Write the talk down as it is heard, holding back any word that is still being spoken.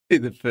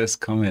The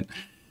first comment.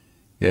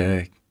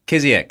 Yeah.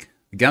 Keziak,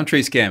 the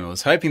Gumtree scam. I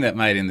was hoping that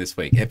made in this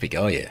week. Epic.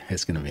 Oh, yeah.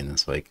 It's going to be in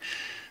this week.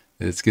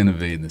 It's going to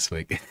be in this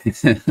week.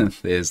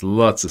 There's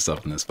lots of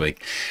stuff in this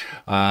week.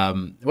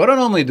 What I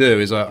normally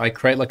do is I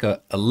create like a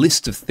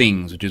list of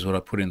things, which is what I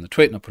put in the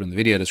tweet and I put in the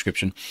video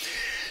description.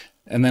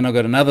 And then I've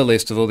got another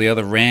list of all the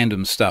other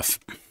random stuff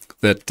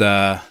that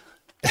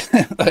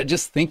I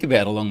just think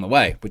about along the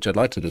way, which I'd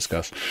like to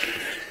discuss.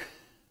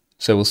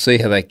 So we'll see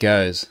how that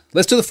goes.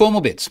 Let's do the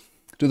formal bits.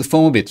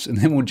 And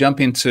then we'll jump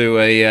into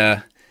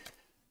a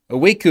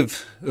week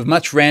of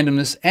much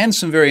randomness and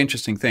some very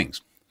interesting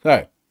things.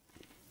 So,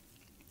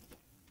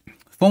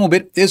 formal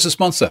bit is a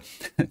sponsor.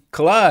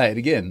 Collide,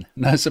 again,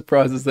 no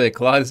surprises there.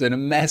 Collide has been a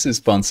massive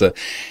sponsor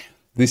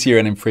this year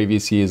and in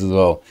previous years as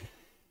well.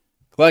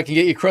 Collide can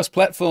get you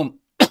cross-platform.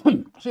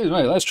 Excuse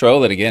me, let's try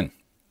all that again.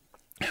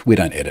 We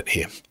don't edit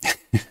here.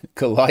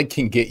 Collide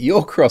can get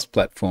your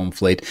cross-platform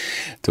fleet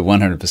to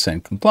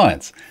 100%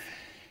 compliance.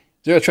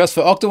 Zero Trust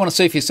for Okta. Want to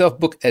see for yourself?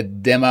 Book a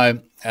demo.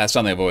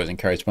 Something I've always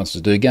encouraged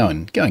sponsors to do. Go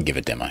and give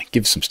a demo.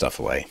 Give some stuff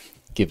away.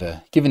 Give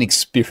an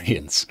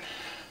experience.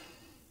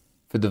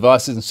 For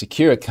devices and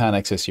secure, it can't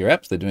access your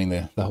apps. They're doing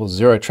the whole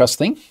Zero Trust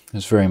thing.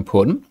 It's very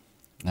important.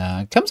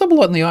 Comes up a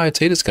lot in the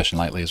IoT discussion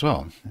lately as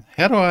well.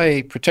 How do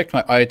I protect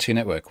my IoT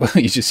network? Well,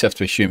 you just have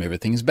to assume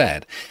everything is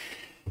bad.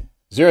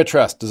 Zero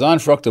Trust,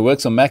 designed for Okta,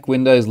 works on Mac,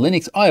 Windows,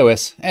 Linux,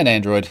 iOS, and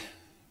Android,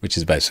 which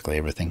is basically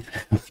everything,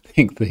 I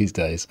think, these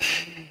days.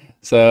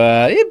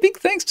 So, big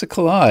thanks to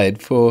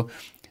Collide for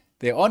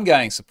their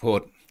ongoing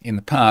support in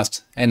the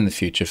past and in the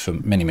future for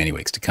many, many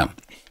weeks to come.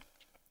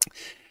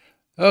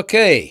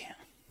 Okay.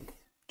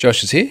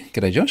 Josh is here.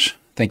 G'day, Josh.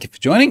 Thank you for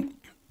joining.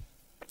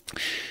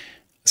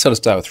 Let's sort of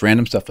start with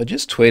random stuff. I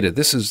just tweeted.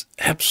 This is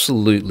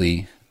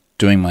absolutely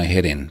doing my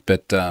head in.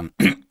 But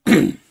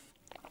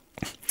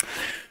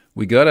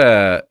we're going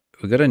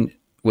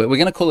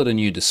to call it a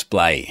new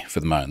display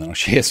for the moment. I'll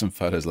share some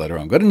photos later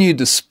on. We've got a new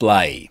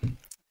display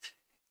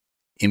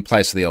in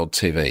place of the old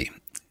TV.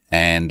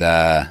 And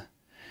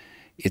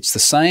it's the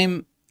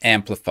same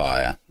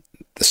amplifier,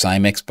 the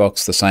same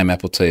Xbox, the same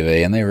Apple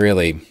TV, and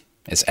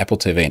it's Apple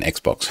TV and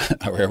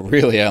Xbox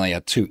really only are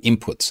two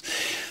inputs,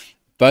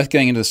 both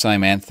going into the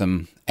same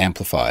Anthem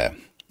amplifier.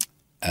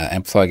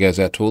 Amplifier goes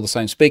out to all the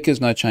same speakers,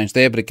 no change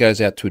there, but it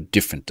goes out to a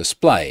different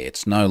display.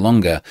 It's no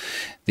longer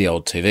the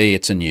old TV,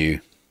 it's a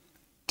new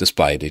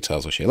display.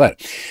 Details I'll share later.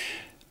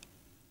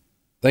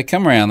 They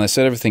come around, they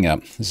set everything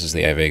up. This is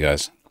the AV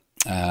guys.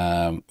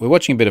 We're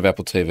watching a bit of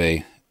Apple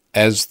TV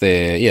as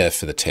they're,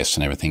 for the tests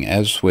and everything,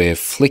 as we're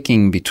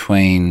flicking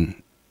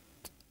between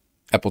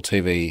Apple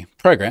TV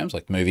programs,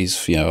 like movies,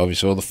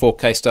 obviously all the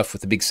 4K stuff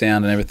with the big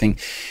sound and everything.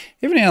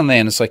 Every now and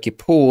then, it's like you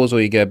pause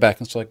or you go back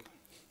and it's like,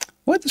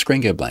 why'd the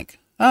screen go blank?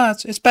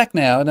 It's back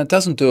now, and it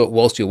doesn't do it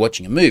whilst you're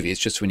watching a movie.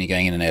 It's just when you're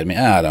going in and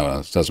out of no,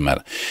 it doesn't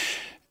matter.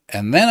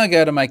 And then I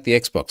go to make the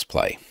Xbox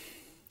play,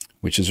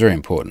 which is very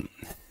important.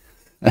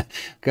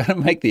 Got to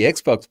make the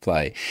Xbox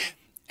play,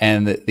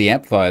 and the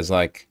amplifier is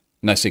like,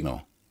 no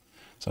signal.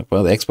 It's like,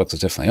 well, the Xbox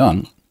is definitely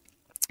on.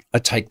 I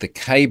take the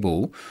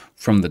cable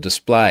from the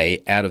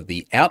display out of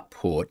the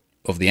output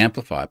of the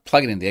amplifier,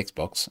 plug it in the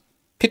Xbox,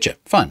 picture,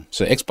 fine.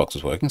 So Xbox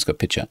is working, it's got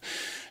picture.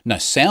 No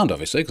sound,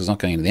 obviously, because it's not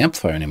going into the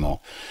amplifier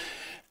anymore.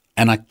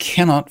 And I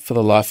cannot, for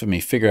the life of me,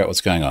 figure out what's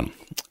going on.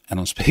 And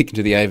I'm speaking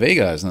to the AV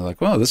guys, and they're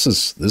like, well, this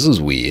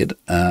is weird.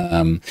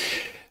 And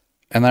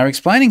they're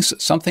explaining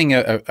something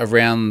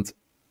around,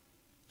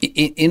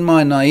 in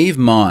my naive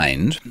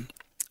mind,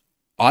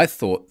 I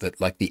thought that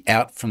like the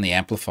out from the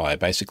amplifier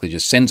basically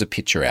just sends a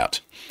picture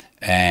out,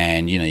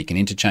 and you can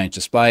interchange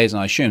displays,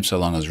 and I assume so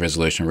long as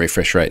resolution,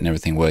 refresh rate and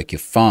everything work, you're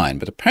fine.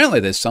 But apparently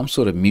there's some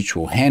sort of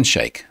mutual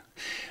handshake,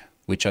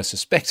 which I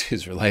suspect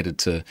is related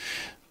to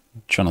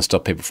trying to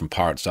stop people from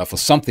pirate stuff or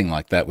something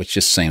like that, which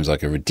just seems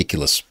like a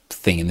ridiculous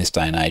thing in this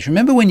day and age.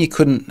 Remember when you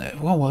couldn't,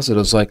 what was it? It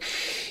was like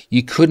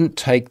you couldn't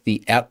take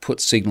the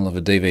output signal of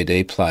a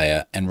DVD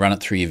player and run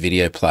it through your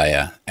video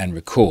player and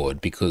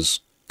record because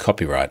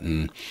copyright,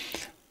 and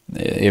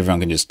everyone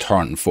can just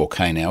torrent in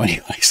 4K now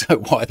anyway, so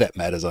why that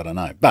matters, I don't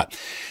know. But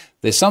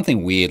there's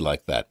something weird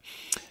like that.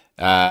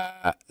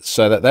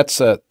 So that's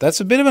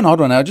a bit of an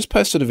odd one. I just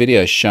posted a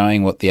video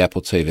showing what the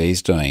Apple TV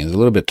is doing. There's a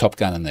little bit of Top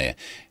Gun in there.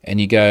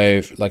 And you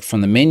go like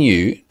from the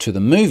menu to the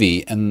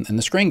movie, and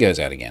the screen goes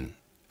out again.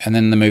 And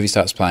then the movie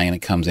starts playing and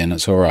it comes in,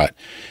 it's all right.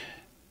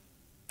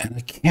 And I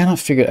cannot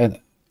figure it out.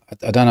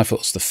 I don't know if it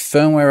was the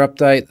firmware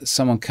update that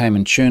someone came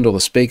and tuned all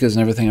the speakers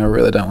and everything. I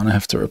really don't want to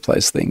have to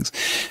replace things.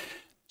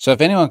 So if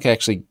anyone can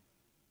actually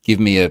give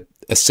me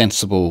a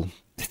sensible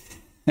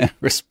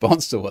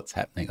response to what's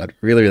happening, I'd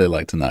really, really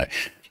like to know.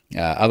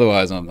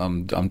 Otherwise,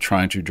 I'm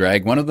trying to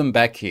drag one of them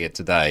back here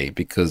today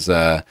because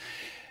a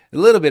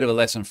little bit of a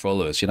lesson for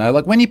all of us.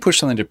 Like when you push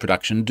something to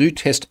production, do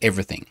test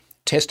everything.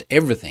 Test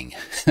everything.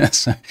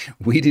 So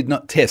we did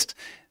not test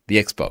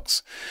the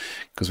Xbox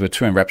because we're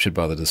too enraptured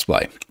by the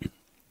display.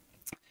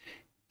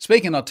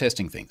 Speaking of not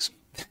testing things,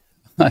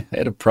 I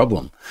had a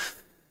problem.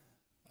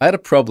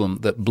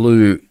 That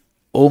blew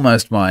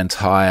almost my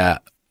entire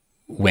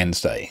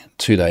Wednesday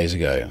 2 days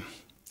ago.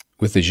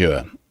 with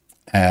Azure.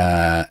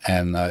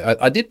 And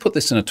I did put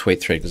this in a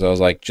tweet thread because I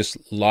was like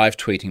just live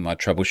tweeting my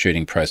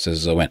troubleshooting process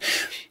as I went.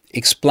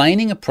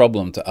 Explaining a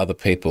problem to other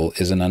people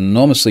is an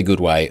enormously good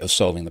way of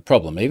solving the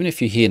problem, even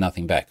if you hear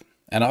nothing back.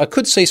 And I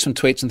could see some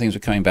tweets and things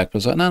were coming back, but I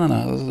was like,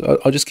 no,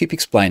 I'll just keep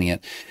explaining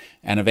it.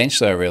 And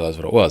eventually I realized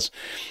what it was.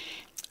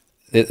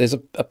 There's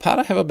a part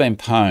of Have I Been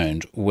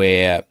Pwned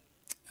where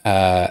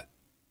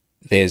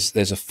there's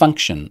a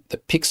function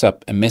that picks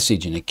up a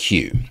message in a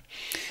queue.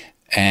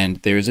 And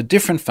there is a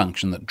different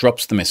function that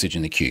drops the message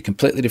in the queue,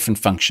 completely different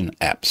function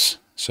apps.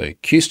 So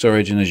queue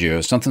storage in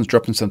Azure, something's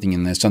dropping something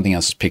in there, something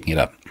else is picking it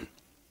up.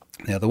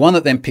 Now, the one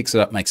that then picks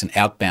it up makes an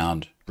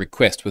outbound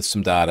request with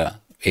some data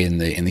in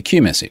the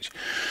queue message.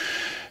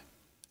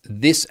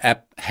 This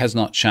app has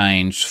not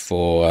changed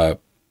for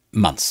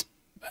months.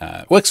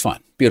 Works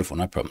fine, beautiful,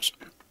 no problems.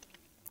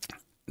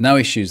 No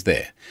issues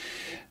there.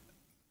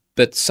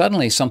 But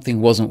suddenly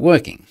something wasn't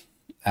working.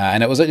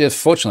 And it was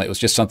fortunately, it was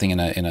just something in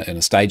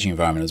a staging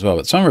environment as well.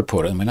 But someone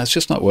reported, it's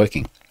just not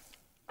working.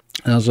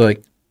 And I was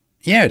like,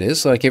 yeah, it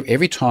is. Like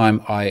every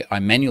time I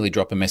manually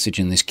drop a message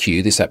in this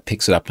queue, this app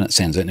picks it up and it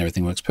sends it and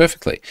everything works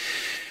perfectly.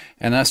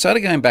 And I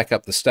started going back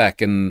up the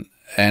stack and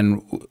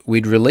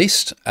we'd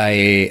released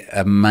a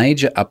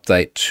major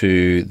update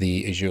to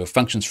the Azure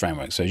Functions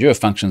framework. So Azure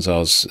Functions,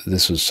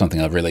 this was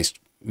something I've released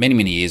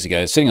many years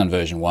ago, sitting on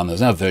version 1. There's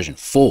now version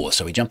 4,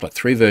 so we jumped like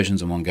 3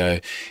 versions in one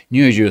go,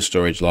 new Azure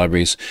storage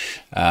libraries.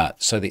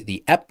 So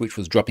the app which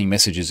was dropping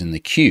messages in the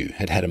queue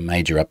had a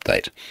major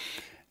update.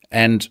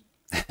 And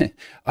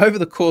over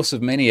the course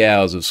of many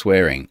hours of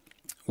swearing,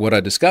 what I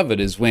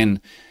discovered is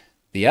when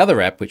the other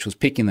app, which was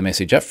picking the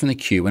message up from the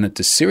queue, when it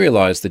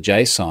deserialized the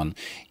JSON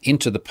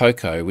into the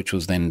POCO, which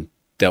was then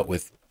dealt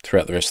with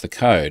throughout the rest of the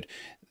code,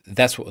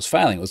 that's what was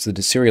failing. It was the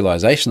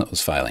deserialization that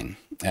was failing.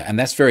 And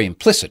that's very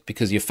implicit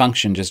because your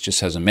function just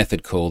has a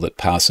method call that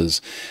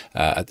passes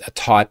a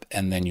type,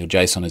 and then your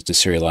JSON is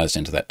deserialized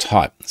into that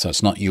type. So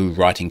it's not you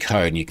writing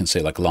code and you can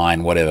see like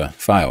line whatever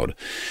failed.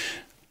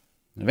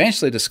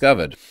 Eventually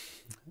discovered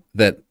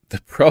that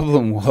the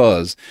problem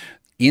was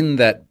in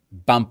that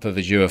bump of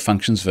Azure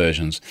Functions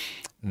versions,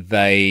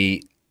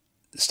 they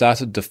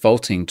started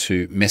defaulting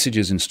to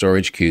messages in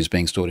storage queues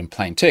being stored in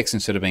plain text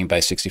instead of being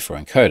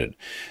base64 encoded.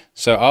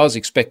 So I was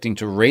expecting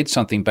to read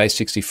something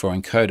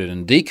base64 encoded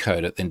and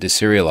decode it, then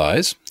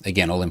deserialize,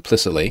 again, all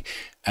implicitly.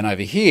 And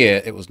over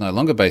here, it was no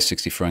longer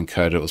base64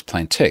 encoded, it was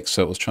plain text.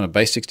 So it was trying to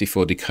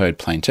base64 decode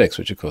plain text,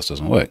 which of course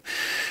doesn't work.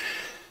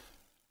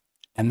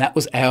 And that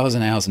was hours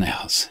and hours and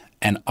hours.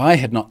 And I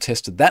had not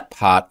tested that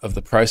part of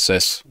the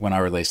process when I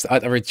released it. I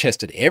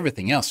retested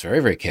everything else very,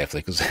 very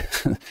carefully because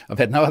I've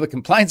had no other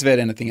complaints about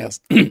anything else.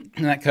 And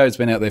that code's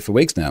been out there for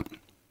weeks now.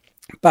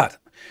 But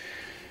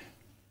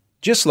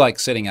just like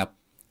setting up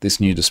this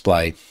new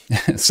display,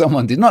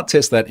 someone did not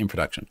test that in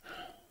production.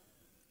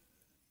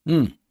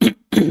 Look at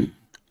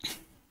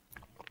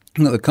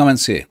the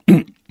comments here.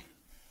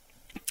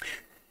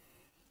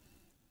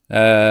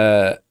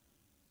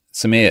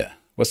 Samir,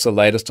 what's the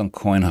latest on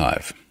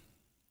CoinHive?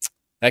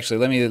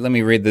 Actually, let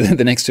me read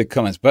the next 2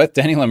 comments. Both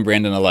Daniel and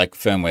Brendan are like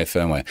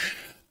firmware.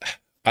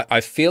 I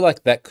feel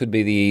like that could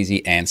be the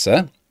easy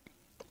answer.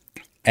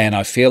 And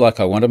I feel like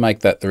I want to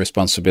make that the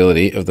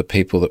responsibility of the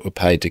people that were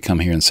paid to come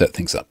here and set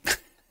things up.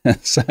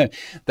 So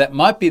that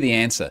might be the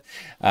answer.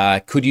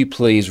 Could you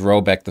please roll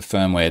back the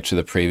firmware to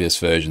the previous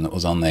version that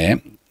was on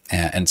there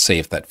and see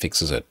if that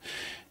fixes it?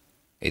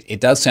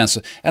 It does sound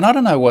so, and I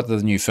don't know what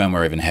the new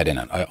firmware even had in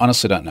it. I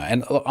honestly don't know.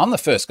 And I'm the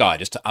first guy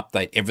just to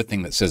update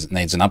everything that says it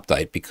needs an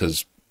update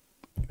because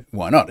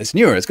why not? It's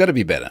newer. It's got to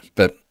be better.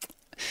 But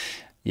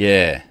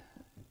yeah,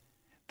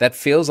 that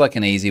feels like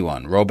an easy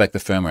one. Roll back the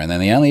firmware. And then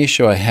the only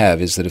issue I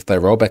have is that if they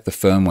roll back the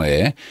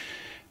firmware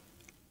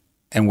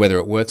and whether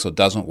it works or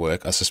doesn't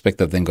work, I suspect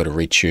they've then got to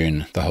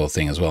retune the whole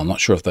thing as well. I'm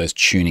not sure if those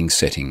tuning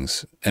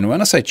settings, and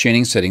when I say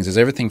tuning settings, there's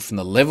everything from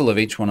the level of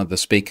each one of the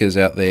speakers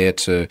out there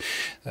to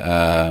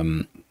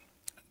the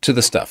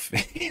stuff.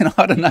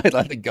 I don't know,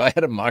 like the guy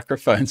had a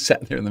microphone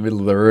sat there in the middle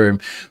of the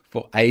room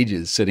for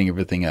ages setting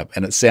everything up,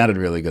 and it sounded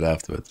really good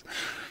afterwards.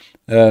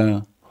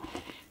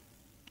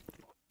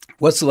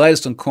 What's the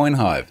latest on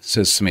CoinHive,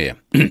 says Samir.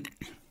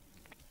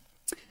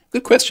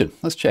 Good question.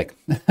 Let's check.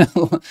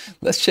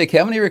 Let's check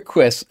how many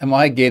requests am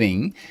I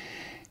getting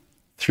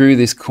through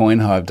this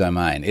CoinHive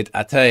domain.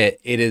 I tell you,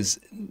 it is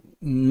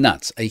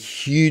nuts. A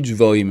huge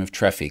volume of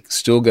traffic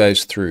still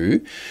goes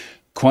through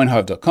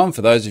CoinHive.com.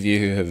 For those of you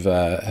who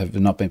have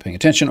not been paying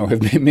attention or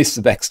have missed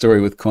the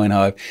backstory with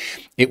CoinHive,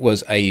 it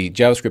was a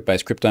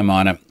JavaScript-based crypto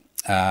miner.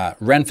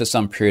 Ran for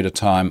some period of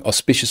time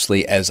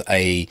auspiciously as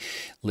a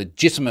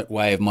legitimate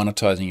way of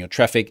monetizing your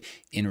traffic.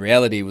 In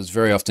reality, it was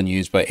very often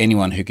used by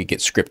anyone who could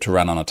get script to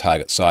run on a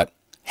target site,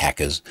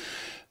 hackers.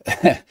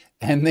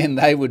 And then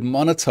they would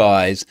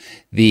monetize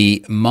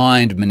the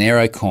mined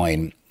Monero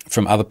coin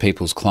from other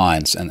people's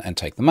clients and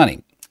take the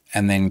money.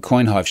 And then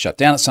CoinHive shut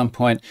down at some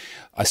point.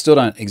 I still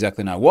don't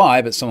exactly know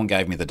why, but someone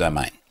gave me the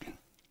domain.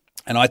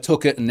 And I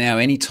took it, and now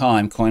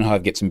anytime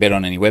CoinHive gets embedded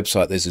on any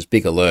website, there's this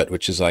big alert,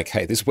 which is like,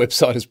 hey, this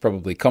website is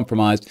probably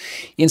compromised.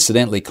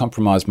 Incidentally,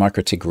 compromised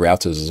MikroTik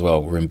routers as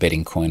well were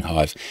embedding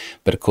CoinHive.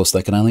 But of course,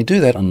 they can only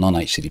do that on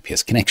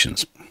non-HTTPS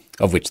connections,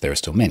 of which there are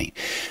still many.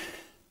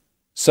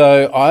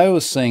 So I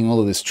was seeing all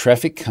of this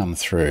traffic come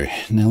through.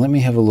 Now, let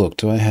me have a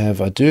look.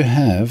 I do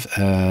have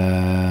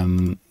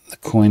the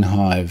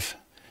CoinHive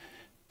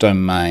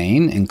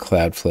domain in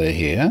Cloudflare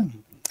here.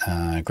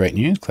 Great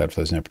news,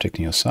 Cloudflare is now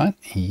protecting your site.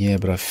 Yeah,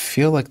 but I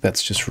feel like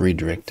that's just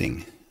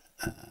redirecting.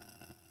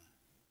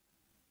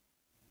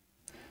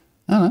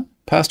 Oh no,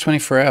 past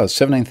 24 hours,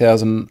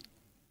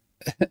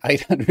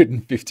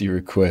 17,850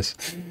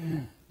 requests.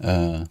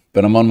 But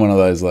I'm on one of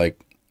those like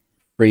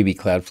freebie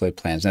Cloudflare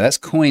plans. Now that's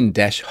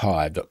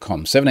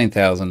coin-hive.com,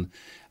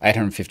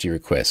 17,850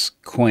 requests.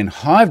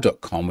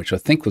 Coinhive.com, which I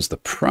think was the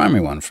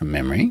primary one from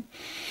memory,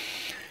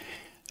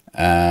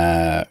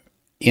 in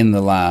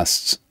the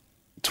last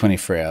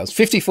 24 hours,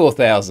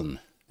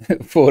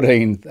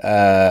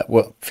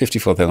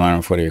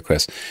 54,140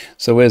 requests.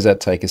 So where's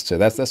that take us to?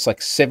 That's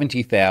like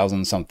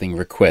 70,000 something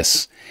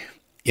requests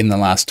in the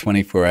last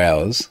 24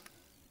 hours.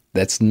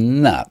 That's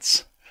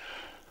nuts.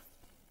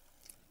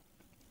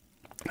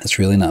 That's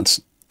really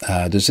nuts.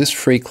 Does this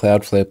free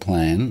Cloudflare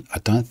plan, I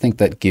don't think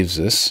that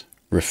gives us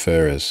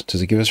referrers.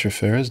 Does it give us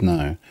referrers?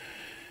 No.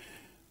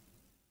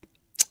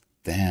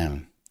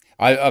 Damn.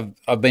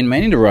 I've been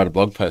meaning to write a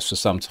blog post for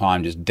some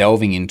time, just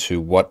delving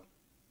into what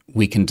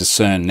we can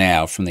discern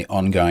now from the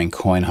ongoing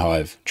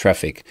CoinHive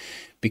traffic,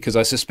 because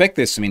I suspect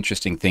there's some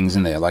interesting things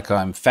in there. Like,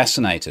 I'm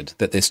fascinated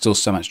that there's still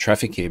so much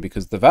traffic here,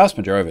 because the vast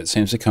majority of it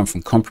seems to come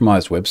from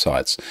compromised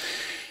websites.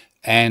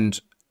 And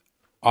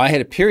I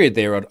had a period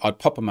there, I'd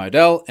pop a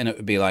modal and it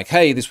would be like,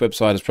 hey, this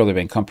website has probably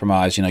been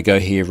compromised. Go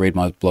here, read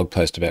my blog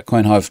post about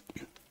CoinHive.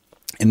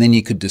 And then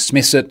you could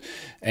dismiss it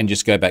and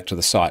just go back to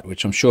the site,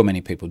 which I'm sure many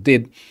people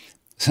did.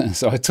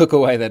 So I took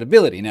away that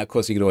ability. Now, of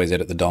course, you could always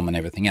edit the DOM and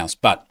everything else,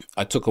 but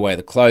I took away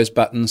the close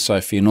button. So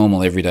for your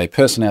normal everyday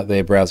person out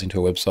there browsing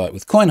to a website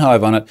with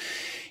CoinHive on it,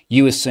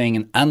 you were seeing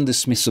an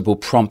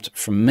undismissible prompt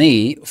from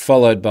me,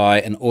 followed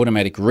by an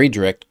automatic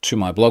redirect to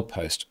my blog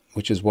post,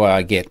 which is why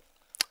I get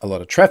a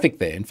lot of traffic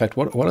there. In fact,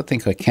 what I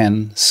think I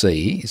can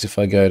see is if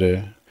I go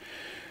to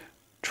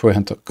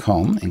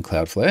troyhunt.com in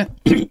Cloudflare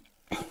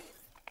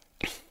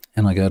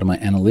and I go to my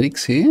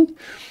analytics here,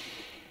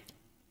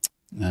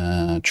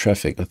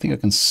 traffic, I think I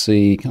can I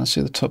see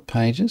the top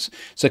pages?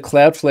 So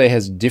Cloudflare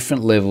has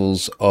different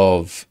levels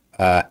of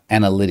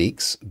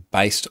analytics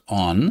based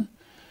on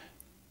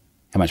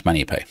how much money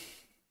you pay.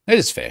 It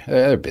is fair.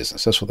 They're a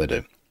business. That's what they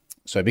do.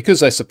 So because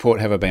they support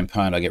Have I Been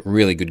Pwned, I get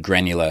really good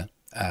granular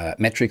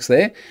metrics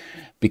there.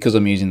 Because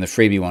I'm using the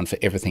freebie one for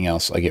everything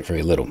else, I get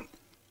very little.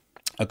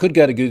 I could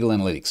go to Google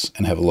Analytics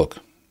and have a look,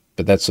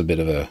 but that's a bit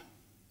of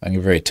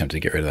I'm very tempted to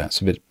get rid of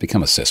that. It's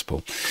become a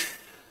cesspool.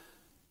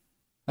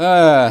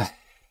 Anyway,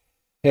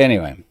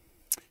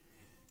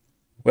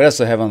 what else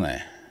do I have on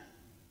there?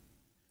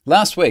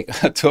 Last week,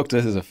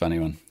 this is a funny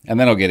one, and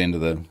then I'll get into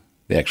the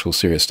actual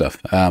serious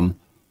stuff.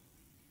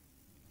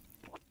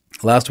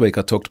 Last week,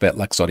 I talked about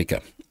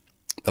Luxottica,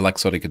 the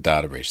Luxottica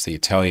data breach, the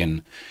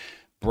Italian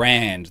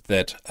brand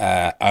that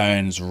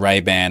owns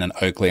Ray-Ban and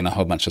Oakley and a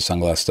whole bunch of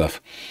sunglass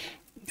stuff.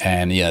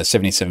 And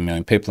 77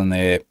 million people in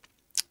there.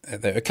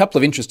 There are a couple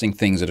of interesting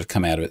things that have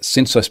come out of it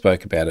since I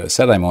spoke about it.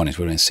 Saturday morning,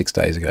 would have been 6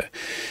 days ago.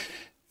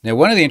 Now,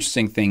 one of the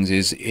interesting things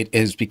is it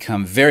has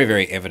become very,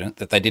 very evident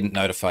that they didn't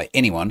notify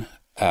anyone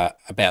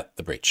about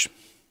the breach.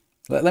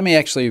 Let me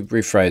actually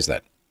rephrase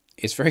that.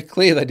 It's very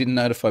clear they didn't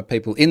notify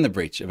people in the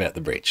breach about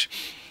the breach.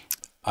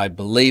 I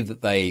believe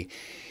that they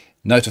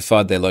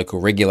notified their local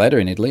regulator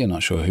in Italy. I'm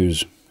not sure who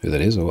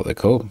that is or what they're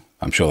called.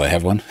 I'm sure they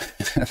have one.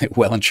 They're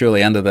well and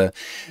truly under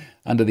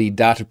the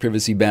data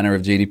privacy banner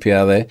of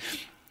GDPR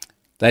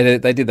there.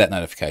 They did that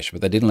notification,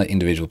 but they didn't let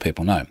individual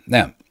people know.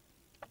 Now,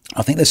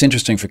 I think that's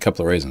interesting for a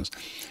couple of reasons.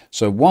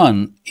 So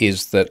one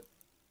is that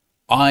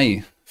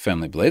I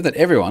firmly believe that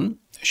everyone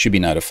should be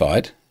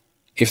notified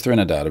if they're in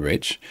a data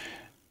breach,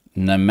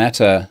 no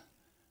matter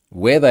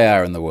where they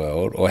are in the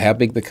world or how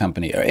big the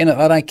company are. And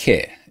I don't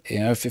care.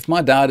 If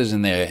my data's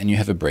in there and you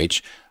have a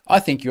breach, I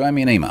think you owe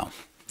me an email.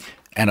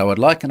 And I would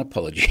like an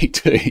apology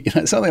too.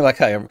 Something like,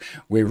 hey,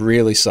 we're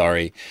really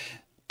sorry.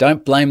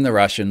 Don't blame the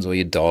Russians or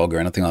your dog or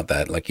anything like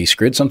that. Like, you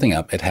screwed something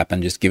up. It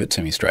happened. Just give it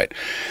to me straight.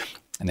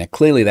 And now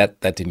clearly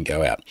that didn't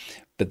go out.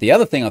 But the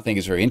other thing I think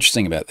is very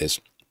interesting about this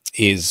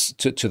is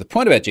to the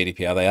point about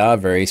GDPR, they are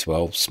very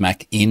well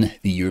smack in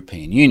the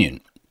European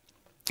Union.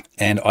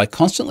 And I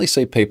constantly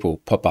see people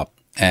pop up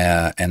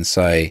and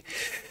say,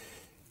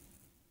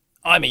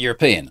 I'm a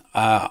European.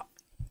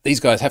 These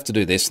guys have to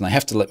do this and they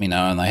have to let me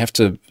know and they have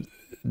to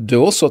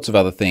do all sorts of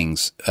other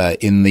things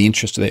in the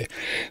interest of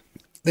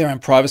their own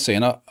privacy.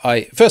 And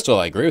I first of all,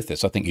 I agree with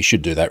this. I think you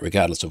should do that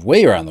regardless of where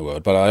you are in the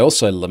world. But I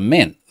also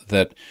lament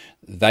that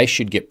they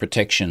should get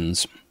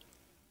protections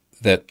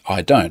that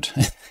I don't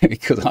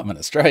because I'm an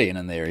Australian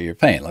and they're a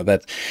European. Like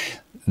that,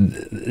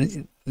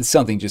 there's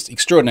something just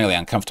extraordinarily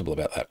uncomfortable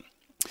about that.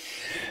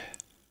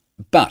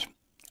 But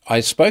I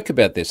spoke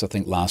about this, I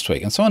think, last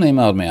week, and someone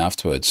emailed me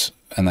afterwards,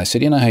 and they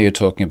said, you know how you're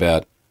talking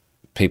about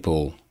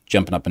people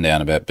jumping up and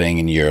down about being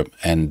in Europe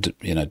and,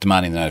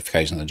 demanding the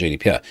notification of the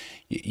GDPR.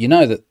 You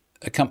know that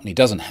a company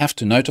doesn't have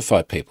to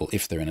notify people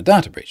if they're in a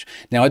data breach.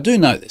 Now, I do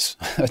know this.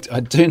 I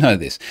do know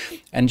this.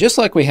 And just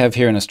like we have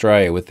here in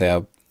Australia with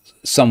our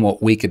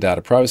somewhat weaker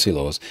data privacy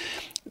laws,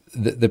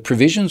 the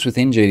provisions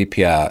within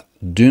GDPR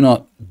do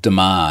not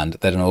demand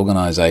that an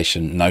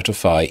organisation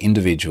notify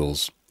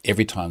individuals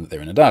every time that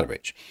they're in a data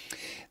breach.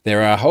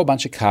 There are a whole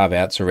bunch of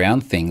carve-outs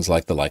around things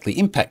like the likely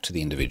impact to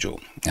the individual.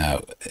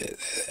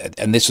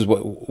 And this is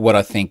what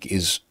I think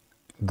is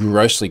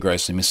grossly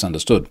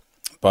misunderstood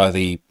by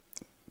the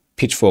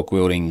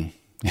pitchfork-wielding,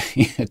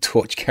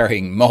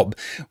 torch-carrying mob,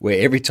 where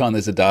every time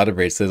there's a data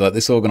breach, there's like,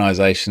 this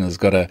organisation has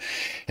got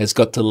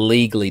to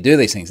legally do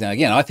these things. Now,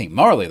 again, I think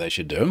morally they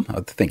should do them.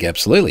 I think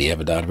absolutely you have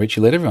a data breach,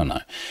 you let everyone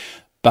know.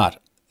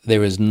 But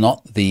there is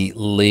not the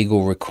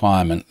legal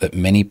requirement that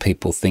many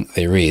people think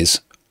there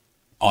is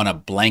on a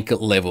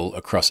blanket level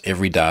across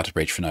every data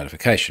breach for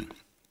notification.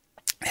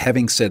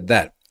 Having said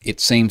that, it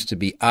seems to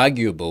be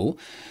arguable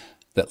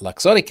that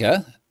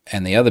Luxottica,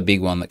 and the other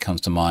big one that comes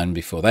to mind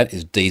before that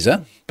is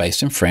Deezer,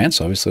 based in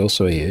France, obviously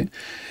also EU,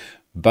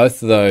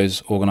 both of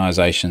those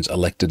organisations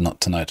elected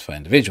not to notify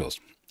individuals.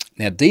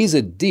 Now,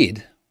 Deezer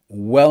did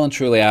well and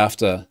truly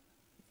after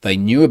they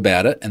knew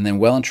about it, and then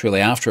well and truly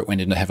after it went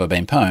into Have I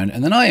Been Pwned,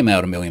 and then I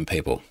emailed 1 million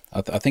people.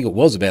 I think it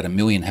was about 1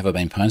 million Have I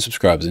Been Pwned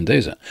subscribers in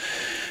Deezer.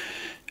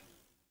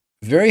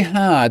 Very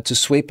hard to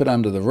sweep it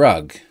under the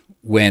rug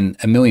when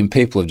 1 million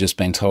people have just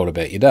been told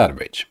about your data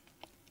breach.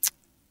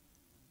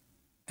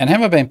 And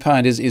Have I Been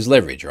Pwned is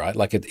leverage, right?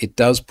 Like it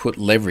does put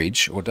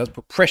leverage or does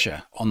put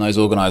pressure on those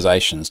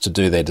organisations to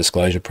do their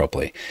disclosure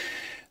properly.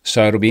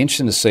 So it'll be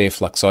interesting to see if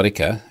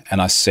Luxottica, and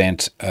I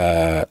sent,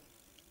 I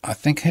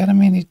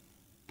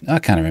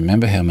can't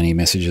remember how many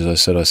messages I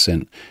said I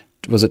sent.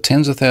 Was it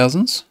tens of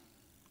thousands?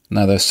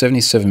 No, there were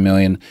 77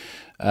 million.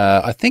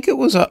 I think it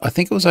was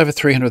over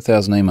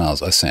 300,000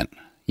 emails I sent.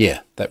 Yeah,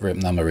 that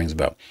number rings a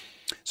bell.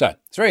 So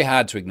it's very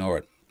hard to ignore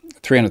it.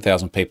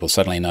 300,000 people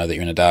suddenly know that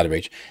you're in a data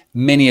breach.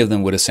 Many of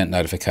them would have sent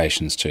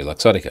notifications to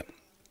Luxottica.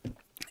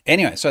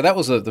 Anyway, so that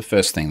was the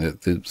first thing,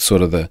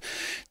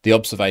 the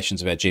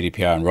observations about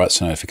GDPR and rights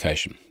to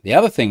notification. The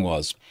other thing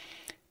was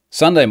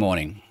Sunday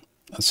morning,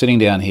 I was sitting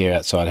down here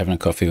outside having a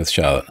coffee with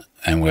Charlotte,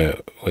 and we're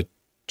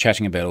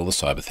chatting about all the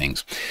cyber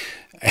things.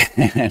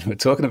 And we're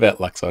talking about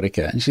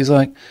Luxottica, and she's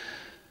like,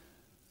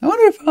 I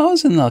wonder if I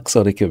was in the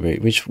Luxottica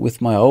breach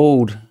with my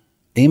old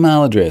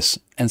email address.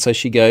 And so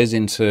she goes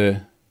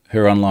into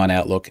her online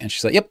Outlook and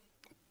she's like, yep,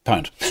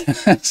 pwned.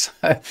 So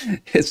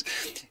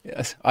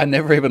I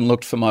never even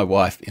looked for my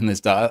wife in this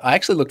data. I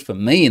actually looked for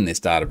me in this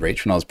data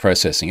breach when I was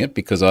processing it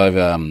because I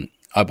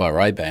buy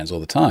Ray-Bans all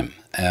the time.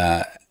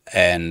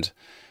 And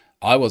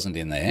I wasn't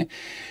in there,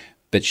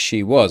 but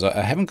she was.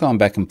 I haven't gone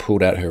back and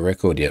pulled out her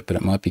record yet, but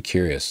it might be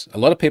curious. A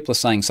lot of people are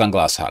saying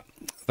Sunglass Hut.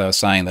 They were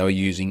saying they were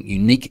using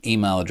unique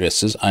email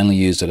addresses only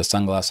used at a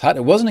Sunglass Hut.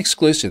 It wasn't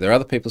exclusive. There are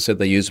other people who said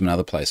they used them in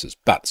other places,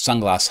 but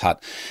Sunglass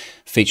Hut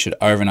featured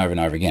over and over and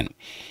over again,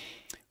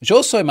 which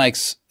also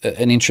makes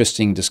an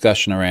interesting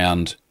discussion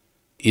around,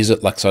 is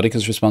it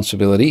Luxottica's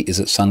responsibility? Is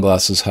it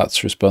Sunglass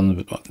Hut's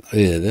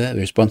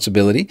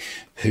responsibility?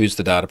 Who's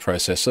the data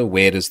processor?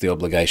 Where does the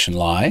obligation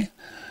lie?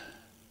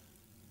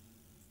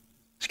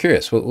 It's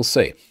curious. We'll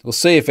see. We'll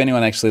see if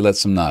anyone actually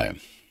lets them know.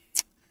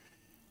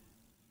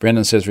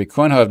 Brendan says,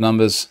 CoinHive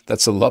numbers,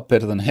 that's a lot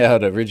better than how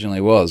it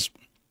originally was.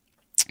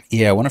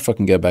 Yeah, I wonder if I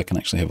can go back and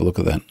actually have a look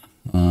at that.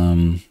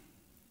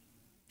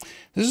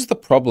 This is the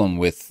problem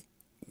with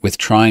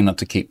trying not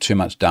to keep too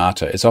much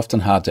data. It's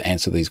often hard to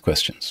answer these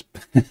questions.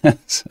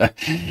 So,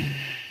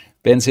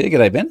 Ben's here.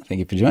 G'day, Ben. Thank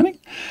you for joining.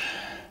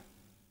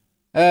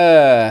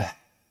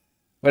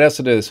 What else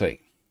to do this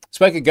week?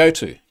 Spoke at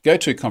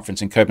GoTo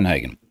conference in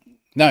Copenhagen.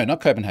 No,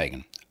 not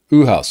Copenhagen.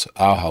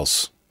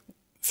 Aarhus,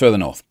 further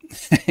north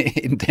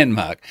in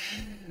Denmark.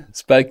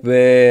 Spoke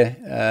there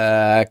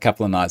a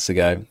couple of nights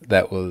ago.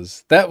 That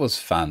was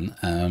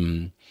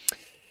fun.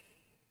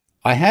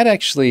 I had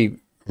actually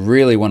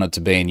really wanted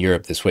to be in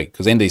Europe this week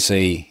because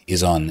NDC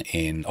is on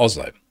in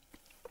Oslo.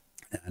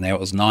 Now, it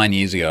was 9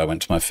 years ago I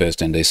went to my first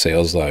NDC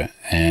Oslo,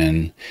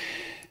 and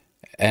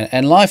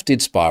life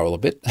did spiral a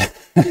bit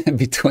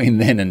between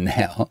then and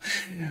now,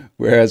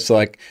 whereas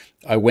like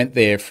I went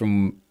there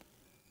from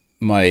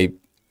my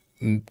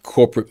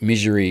corporate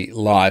misery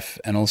life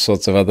and all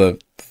sorts of other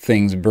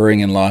things brewing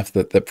in life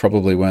that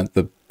probably weren't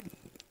the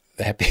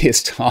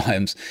happiest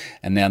times.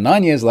 And now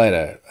 9 years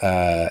later,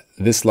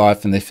 this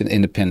life and this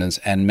independence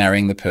and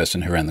marrying the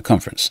person who ran the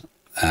conference.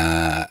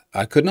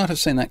 I could not have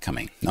seen that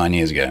coming 9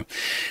 years ago.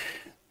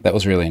 That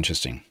was really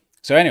interesting.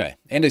 So anyway,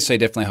 NDC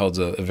definitely holds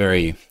a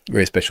very,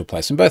 very special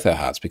place in both our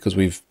hearts because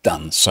we've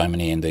done so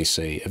many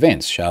NDC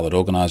events, Charlotte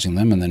organising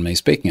them and then me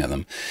speaking at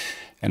them.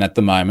 And at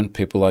the moment,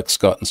 people like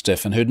Scott and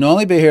Stefan, who'd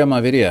normally be here on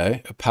my video,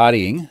 are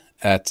partying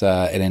at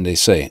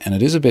NDC. And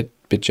it is a bit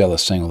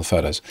jealous seeing all the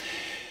photos.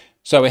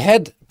 So we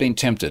had been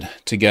tempted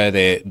to go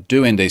there,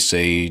 do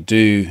NDC,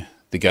 do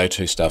the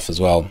GoTo stuff as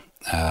well.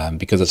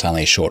 because it's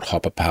only a short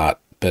hop apart.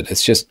 But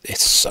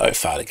it's so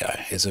far to go.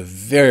 It's a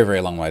very,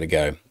 very long way to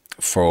go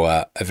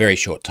for a very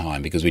short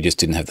time because we just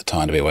didn't have the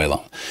time to be away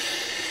long.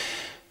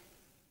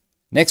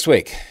 Next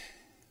week,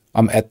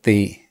 I'm at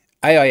the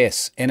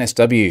AIS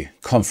NSW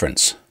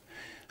conference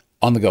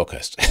on the Gold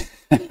Coast,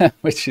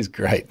 which is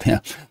great.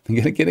 Now, I'm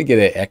going to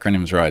get our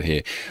acronyms right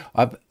here.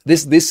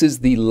 This is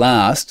the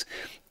last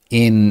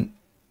and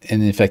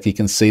in fact, you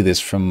can see this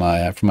from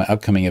my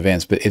upcoming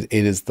events, but it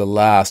is the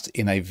last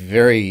in a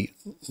very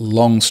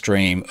long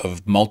stream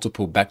of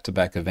multiple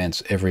back-to-back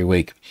events every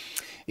week,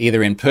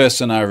 either in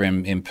person over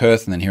in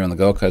Perth and then here on the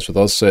Gold Coast with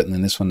AusCert and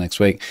then this one next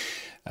week,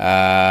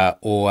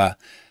 or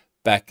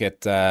back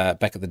at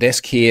the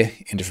desk here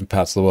in different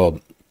parts of the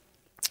world.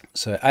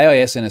 So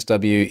AIS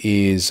NSW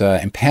is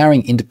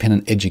Empowering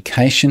Independent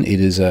Education. It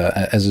is,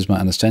 as is my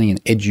understanding, an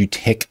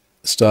edutech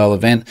style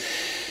event,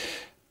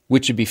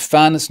 which would be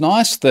fun. It's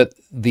nice that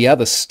the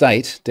other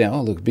state down,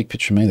 oh, look, big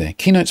picture of me there,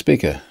 keynote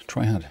speaker,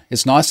 Troy Hunt.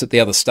 It's nice that the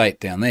other state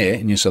down there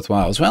in New South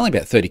Wales, we're only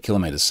about 30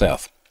 kilometres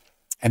south.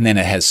 And then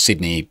it has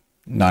Sydney,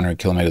 900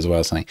 kilometres away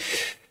or something.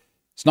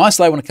 It's nice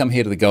they want to come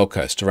here to the Gold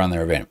Coast to run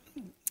their event.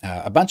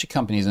 A bunch of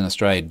companies in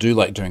Australia do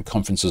like doing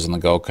conferences on the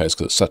Gold Coast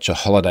because it's such a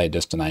holiday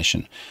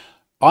destination.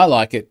 I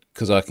like it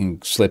because I can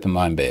sleep in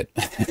my own bed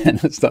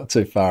and it's not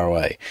too far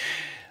away.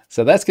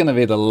 So that's going to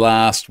be the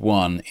last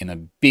one in a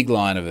big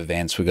line of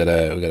events. We've got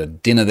a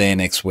dinner there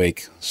next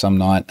week, some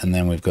night, and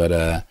then we've got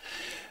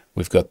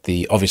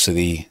the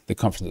obviously the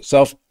conference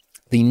itself.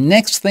 The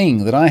next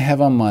thing that I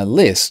have on my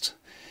list,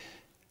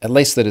 at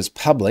least that is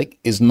public,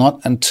 is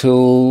not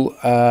until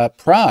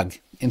Prague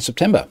in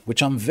September,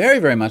 which I'm very,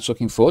 very much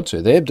looking forward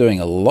to. They're doing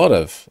a lot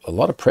of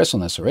press on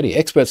this already.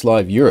 Experts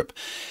Live Europe,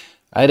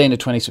 18 to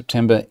 20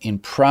 September in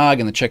Prague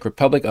in the Czech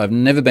Republic. I've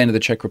never been to the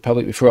Czech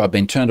Republic before. I've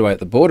been turned away at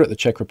the border at the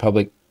Czech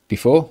Republic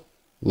before.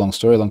 Long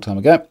story, a long time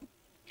ago.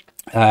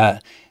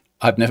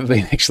 I've never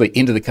been actually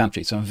into the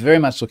country, so I'm very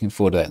much looking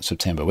forward to that in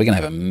September. We're going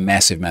to have a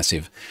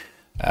massive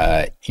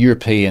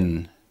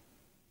European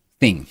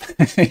thing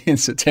in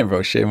September.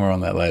 I'll share more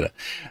on that later.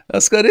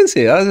 Scott is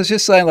here. I was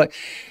just saying, like,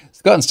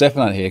 Scott and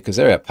Stefan aren't here because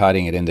they're out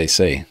partying at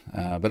NDC.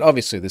 But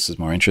obviously this is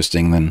more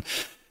interesting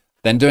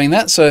than doing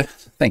that. So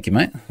thank you,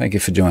 mate. Thank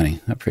you for joining.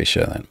 I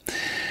appreciate that.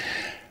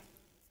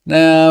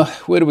 Now,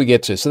 where do we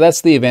get to? So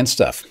that's the event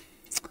stuff.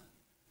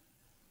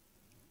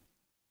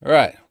 All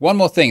right, one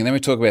more thing, and then we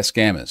talk about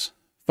scammers.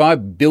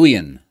 5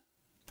 billion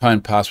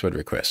Pwn password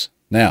requests.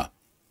 Now,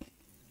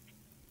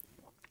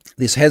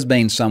 this has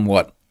been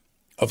somewhat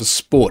of a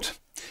sport,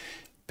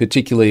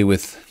 particularly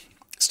with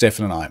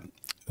Stefan and I,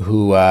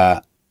 who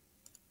are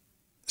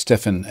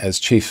Stefan as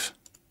chief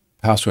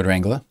password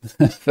wrangler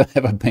for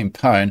Have I Been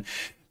Pwn,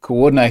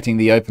 coordinating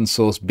the open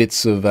source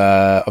bits of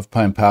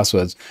Pwn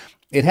passwords.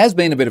 It has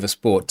been a bit of a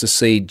sport to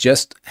see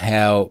just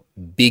how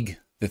big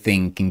the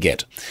thing can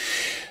get.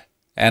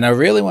 And I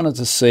really wanted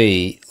to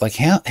see, like,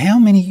 how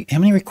many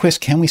requests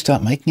can we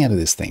start making out of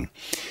this thing?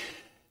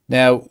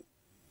 Now,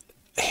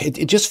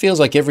 it just feels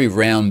like every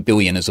round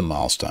billion is a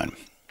milestone.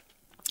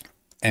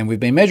 And we've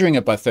been measuring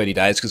it by 30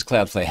 days because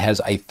Cloudflare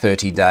has a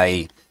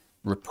 30-day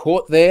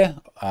report there.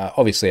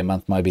 Obviously, a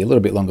month may be a little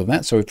bit longer than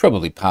that, so we've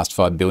probably passed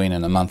 5 billion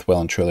in a month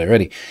well and truly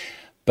already.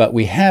 But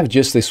we have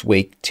just this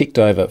week ticked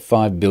over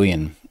 5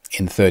 billion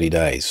in 30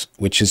 days,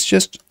 which is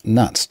just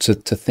nuts to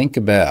think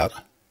about.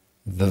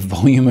 The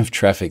volume of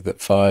traffic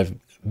that 5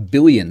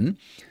 billion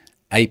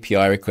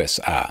API requests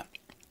are.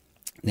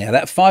 Now,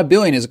 that 5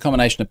 billion is a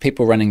combination of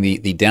people running the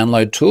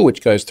download tool,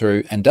 which goes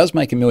through and does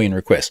make 1 million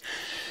requests.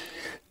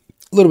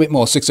 A little bit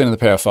more, 16 to the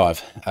power of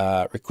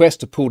 5 requests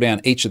to pull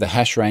down each of the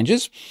hash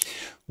ranges.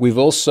 We've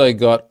also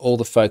got all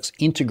the folks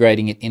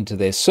integrating it into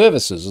their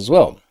services as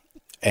well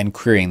and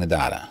querying the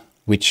data,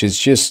 which is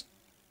just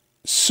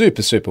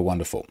super, super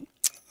wonderful.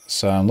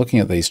 So I'm looking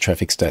at these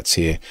traffic stats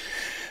here.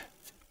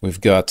 We've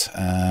got,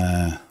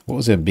 what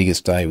was our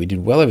biggest day? We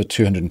did well over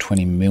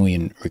 220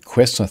 million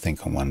requests, I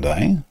think, on one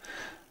day.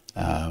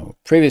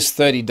 Previous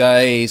 30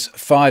 days,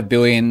 5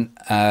 billion,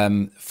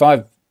 I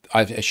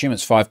assume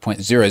it's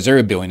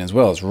 5.00 billion as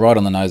well. It's right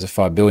on the nose of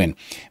 5 billion.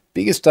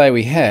 Biggest day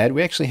we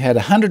actually had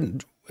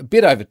a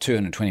bit over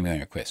 220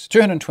 million requests,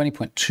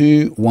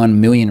 220.21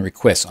 million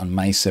requests on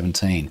May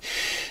 17.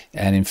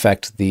 And in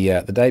fact,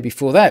 the day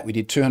before that, we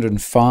did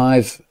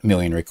 205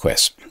 million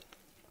requests.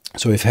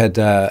 So we've had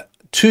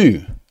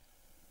 2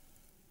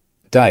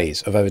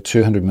 days of over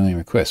 200 million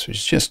requests,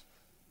 which is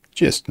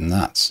just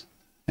nuts.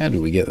 How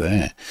did we get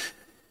there?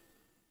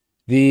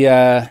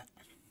 The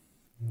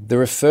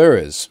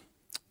referrers.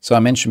 So I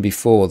mentioned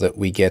before that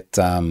we get,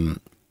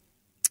 and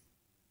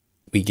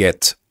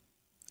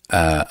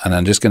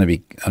I'm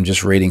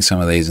just reading some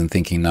of these and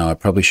thinking, no, I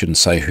probably shouldn't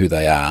say who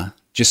they are,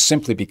 just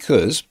simply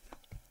because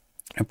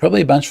there are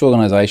probably a bunch of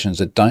organizations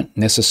that don't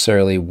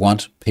necessarily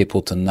want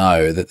people to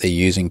know that they're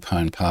using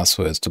Pwn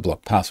passwords to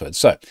block passwords.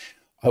 So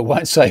I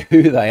won't say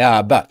who they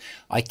are, but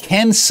I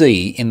can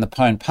see in the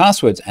Pwn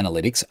passwords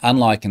analytics,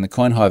 unlike in the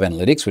CoinHive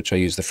analytics, which I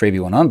use the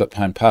freebie one on, but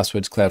Pwn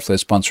passwords,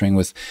 Cloudflare sponsoring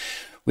with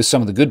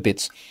some of the good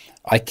bits,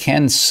 I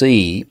can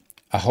see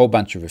a whole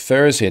bunch of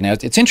referrers here. Now,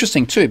 it's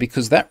interesting too,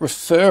 because that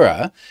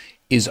referrer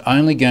is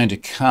only going to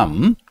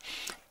come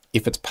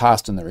if it's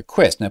passed in the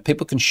request. Now,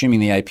 people consuming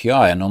the API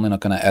are normally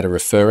not going to add a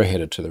referrer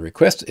header to the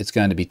request. It's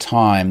going to be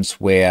times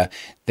where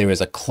there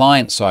is a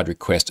client-side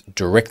request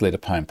directly to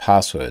Pwn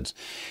Passwords.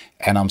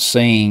 And I'm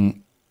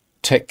seeing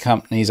tech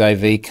companies,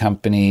 AV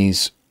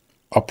companies,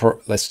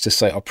 let's just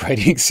say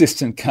operating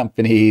system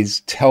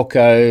companies,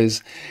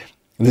 telcos.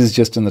 This is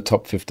just in the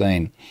top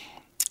 15.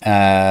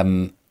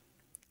 And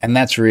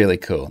that's really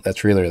cool.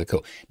 That's really, really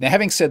cool. Now,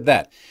 having said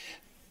that,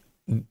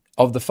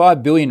 of the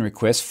 5 billion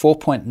requests,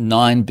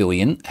 4.9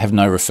 billion have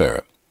no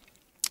referrer.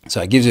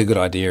 So it gives you a good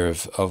idea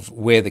of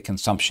where the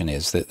consumption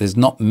is. That there's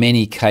not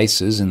many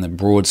cases in the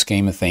broad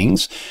scheme of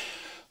things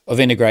of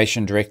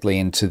integration directly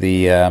into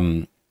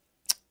the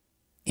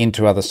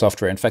into other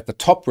software. In fact, the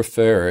top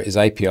referrer is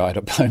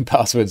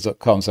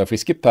api.pwnpasswords.com. So if we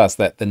skip past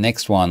that, the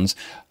next ones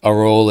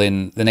are all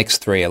in, the next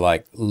three are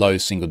like low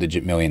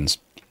single-digit millions.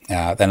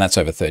 And that's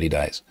over 30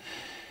 days.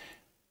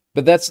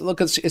 But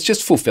it's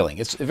just fulfilling.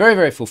 It's very,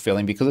 very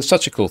fulfilling because it's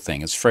such a cool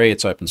thing. It's free,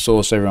 it's open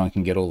source, everyone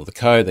can get all of the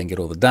code, they can get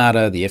all the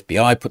data, the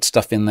FBI puts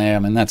stuff in there. I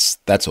mean, that's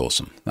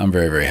awesome. I'm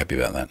very, very happy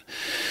about that.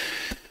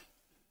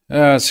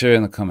 Let's hear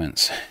in the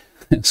comments.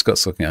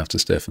 Scott's looking after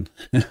Stefan.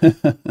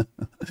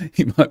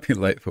 He might be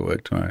late for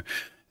work tomorrow.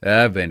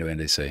 I've been to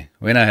NDC.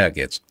 We know how it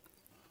gets.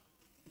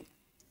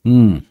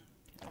 Oh,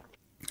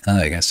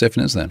 there you go.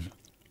 Stefan is there.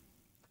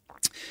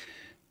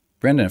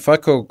 Brendan, if I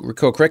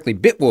recall correctly,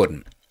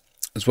 Bitwarden,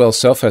 as well as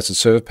self-hosted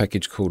server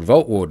package called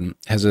VaultWarden,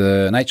 has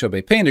an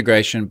HLBP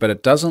integration, but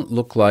it doesn't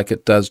look like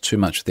it does too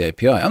much with the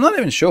API. I'm not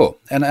even sure.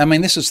 And I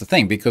mean, this is the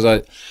thing, because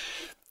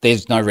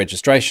there's no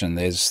registration.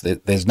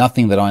 There's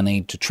nothing that I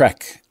need to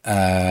track,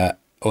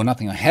 or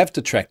nothing I have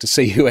to track to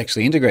see who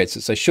actually integrates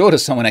it. So short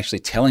of someone actually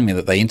telling me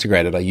that they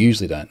integrated, I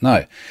usually don't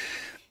know.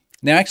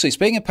 Now, actually,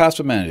 speaking of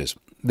password managers,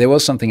 there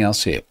was something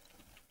else here.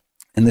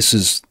 And this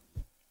is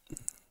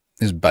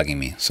bugging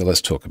me. So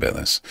let's talk about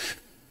this.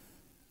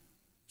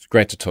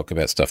 Great to talk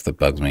about stuff that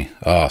bugs me.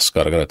 Oh,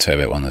 Scott, I got to tell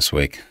you about one this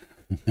week.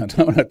 I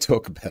don't want to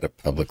talk about it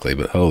publicly,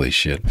 but holy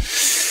shit.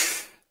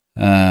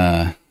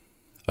 I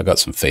got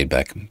some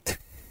feedback.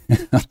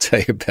 I'll tell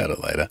you about it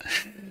later.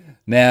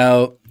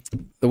 Now,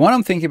 the one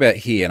I'm thinking about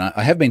here, and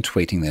I have been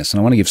tweeting this, and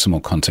I want to give some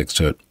more context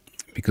to it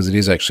because it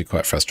is actually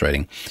quite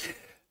frustrating.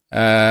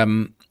 A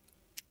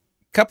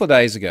couple of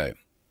days ago,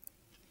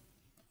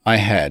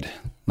 let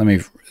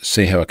me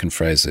see how I can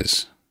phrase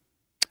this.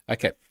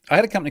 Okay. I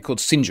had a company called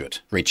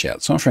Synduit reach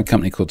out. Someone from a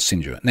company called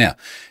Synduit. Now,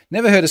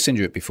 never heard of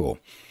Synduit before.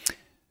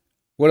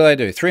 What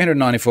do?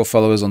 394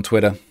 followers on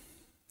Twitter.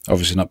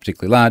 Obviously not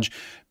particularly large.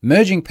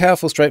 Merging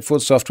powerful,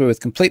 straightforward software with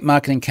complete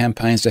marketing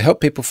campaigns to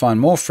help people find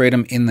more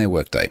freedom in their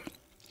workday.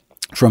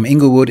 From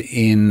Inglewood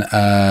in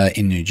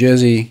New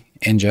Jersey.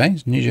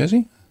 NJ? New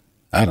Jersey?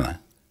 I don't know.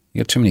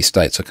 You got too many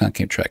states. I can't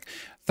keep track.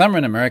 Thumber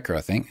in America,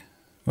 I think.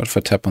 What if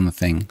I tap on the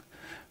thing?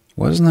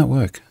 Why doesn't that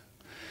work?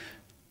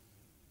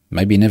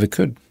 Maybe you never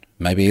could.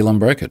 Maybe Elon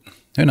broke it.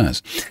 Who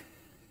knows?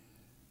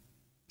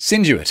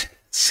 Synduit.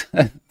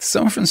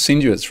 Someone from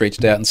Synduit's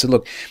reached out and said,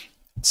 look,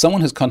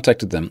 someone has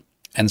contacted them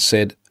and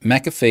said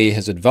McAfee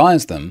has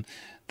advised them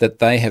that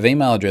they have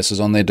email addresses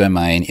on their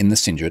domain in the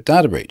Synduit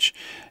data breach.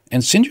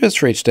 And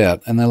Synduit's reached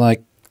out and they're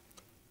like,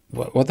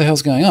 what the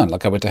hell's going on?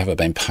 Like, I went to have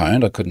been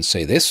pwned. I couldn't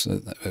see this,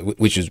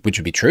 which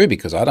would be true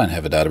because I don't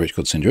have a data breach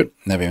called Synduit.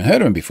 Never even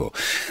heard of him before.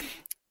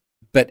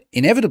 But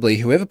inevitably,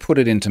 whoever put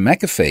it into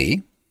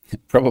McAfee,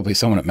 probably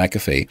someone at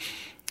McAfee,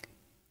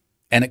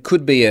 and it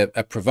could be a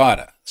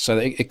provider. So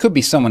it could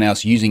be someone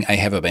else using a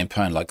have been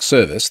pwned like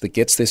service that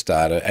gets this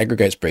data,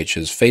 aggregates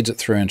breaches, feeds it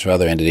through into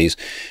other entities,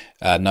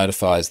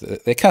 notifies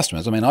their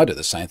customers. I mean, I do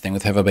the same thing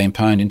with have been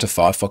pwned into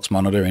Firefox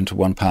Monitor, into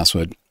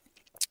 1Password.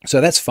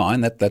 So that's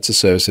fine. That's a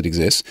service that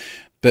exists.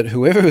 But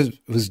whoever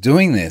was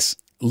doing this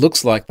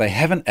looks like they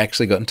haven't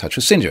actually got in touch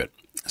with Synduit.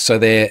 So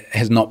there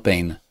has not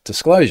been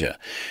disclosure,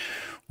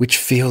 which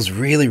feels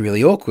really,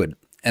 really awkward.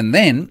 And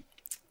then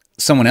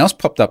someone else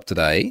popped up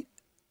today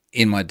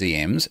in my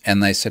DMs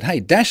and they said,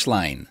 hey,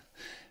 Dashlane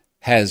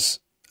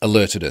has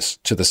alerted us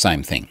to the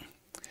same thing.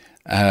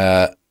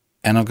 And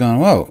I've gone,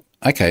 whoa,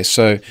 okay,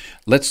 so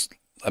let's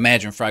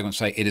imagine, for argument's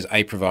sake, it is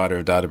a provider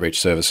of data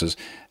breach services,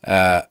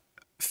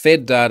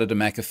 fed data to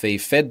McAfee,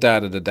 fed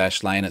data to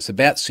Dashlane. It's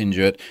about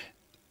Synduit.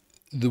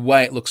 The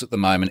way it looks at the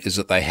moment is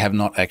that they have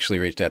not actually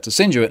reached out to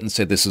Synduit and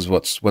said this is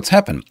what's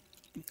happened.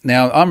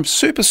 Now, I'm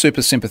super,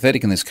 super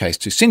sympathetic in this case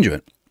to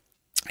Synduit,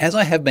 as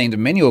I have been to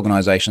many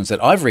organisations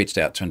that I've reached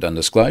out to and done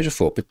disclosure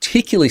for,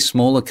 particularly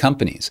smaller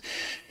companies.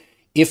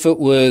 If it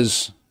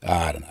was,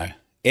 I don't know,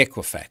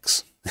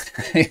 Equifax,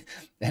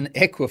 and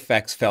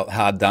Equifax felt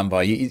hard done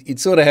by,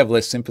 you'd sort of have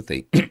less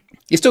sympathy.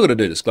 You still got to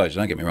do disclosure,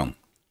 don't get me wrong.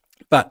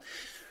 But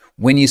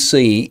when you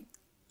see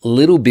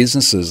little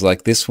businesses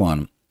like this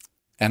one,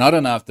 and I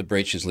don't know if the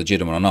breach is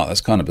legitimate or not,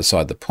 that's kind of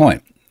beside the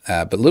point,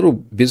 but little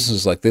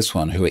businesses like this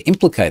one who are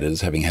implicated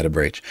as having had a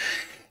breach,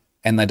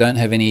 and they don't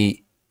have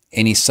any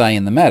say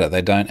in the matter.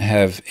 They don't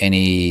have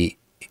any,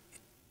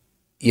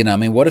 I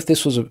mean, what if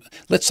this was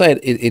let's say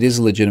it is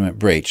a legitimate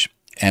breach,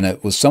 and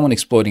it was someone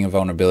exploiting a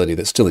vulnerability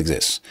that still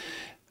exists.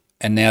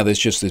 And now there's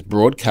just this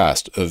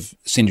broadcast of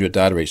Synduit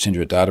data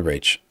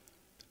breach.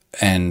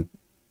 And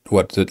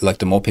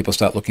the more people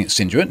start looking at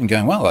Synduit and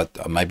going, well,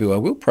 maybe I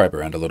will probe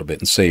around a little bit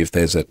and see if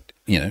there's a,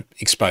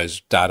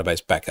 exposed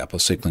database backup or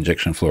SQL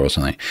injection flaw or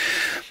something.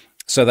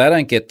 So they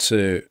don't get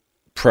to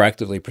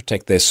proactively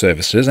protect their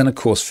services and, of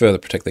course, further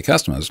protect their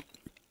customers.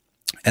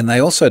 And they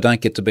also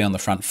don't get to be on the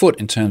front foot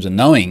in terms of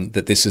knowing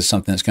that this is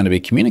something that's going to be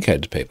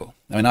communicated to people.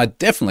 I mean, I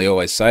definitely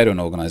always say to an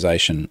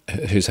organization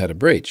who's had a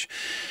breach,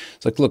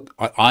 it's like, look,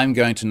 I'm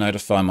going to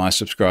notify my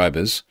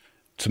subscribers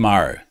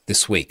tomorrow,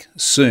 this week,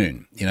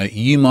 soon.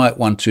 You might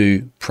want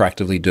to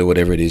proactively do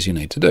whatever it is you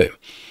need to do.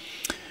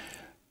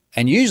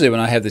 And usually when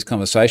I have this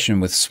conversation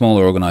with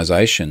smaller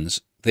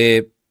organizations,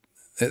 they're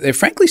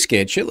frankly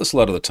scared shitless a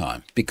lot of the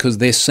time because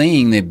they're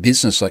seeing their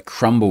business like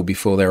crumble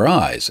before their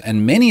eyes.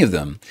 And many of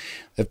them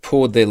have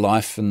poured their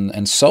life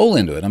and soul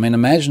into it. I mean,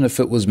 imagine if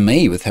it was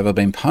me with Have I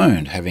Been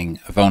Pwned having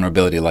a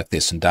vulnerability like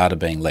this and data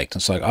being leaked.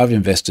 It's like I've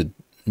invested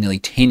nearly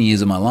 10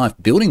 years of my life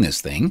building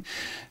this thing,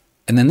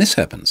 and then this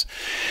happens.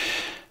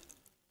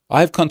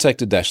 I've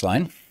contacted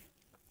Dashlane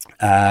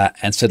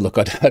and said, look,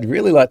 I'd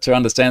really like to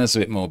understand this a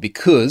bit more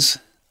because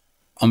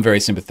I'm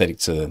very sympathetic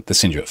to the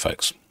Synduit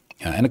folks.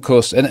 And of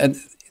course, and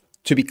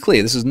to be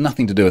clear, this has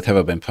nothing to do with Have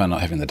I Been Pwned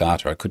not having the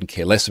data. I couldn't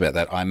care less about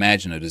that. I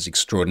imagine it is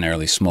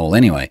extraordinarily small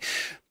anyway.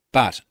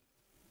 But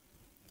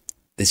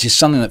there's just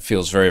something that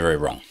feels very, very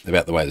wrong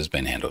about the way this has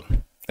been handled.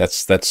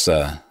 That's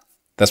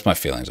my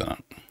feelings on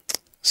it.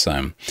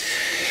 So,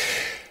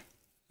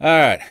 all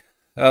right.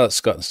 I'll let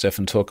Scott and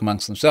Stefan talk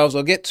amongst themselves.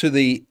 I'll get to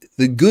the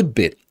good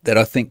bit that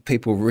I think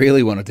people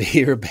really wanted to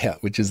hear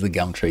about, which is the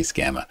Gumtree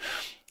scammer.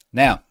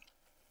 Now,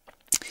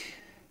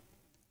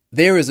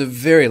 there is a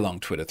very long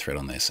Twitter thread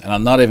on this, and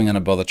I'm not even going to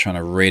bother trying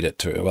to read it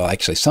to. Well,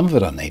 actually, some of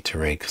it I need to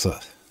read because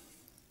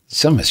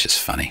some of it's just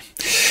funny.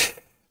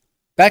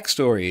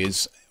 Backstory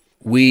is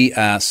we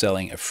are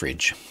selling a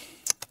fridge,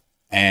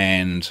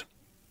 and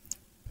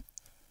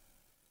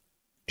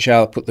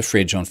Charlotte put the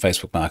fridge on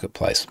Facebook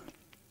Marketplace,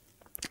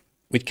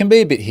 which can be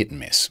a bit hit and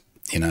miss.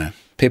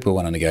 People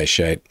want to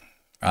negotiate,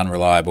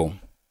 unreliable.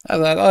 I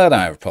don't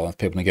have a problem with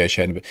people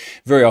negotiating, but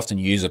very often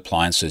used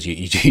appliances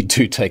you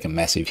do take a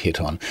massive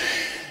hit on.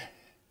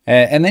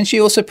 And then she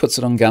also puts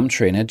it on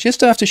Gumtree. Now,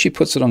 just after she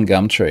puts it on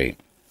Gumtree,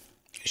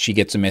 she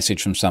gets a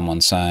message from someone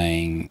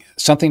saying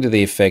something to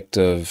the effect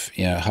of,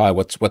 hi,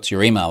 what's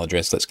your email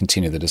address? Let's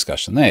continue the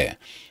discussion there.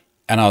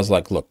 And I was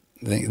like, look,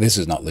 this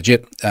is not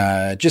legit.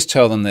 Just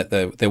tell them that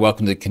they're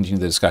welcome to continue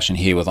the discussion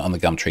here on the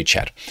Gumtree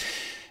chat.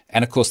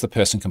 And of course, the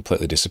person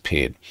completely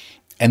disappeared.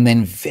 And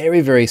then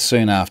very, very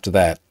soon after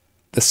that,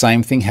 the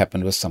same thing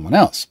happened with someone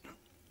else.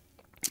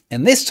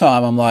 And this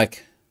time I'm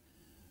like,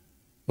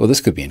 well,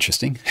 this could be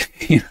interesting.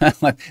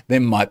 There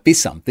might be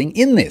something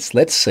in this.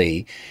 Let's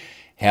see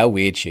how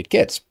weird shit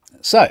gets.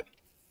 So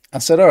I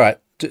said, all right,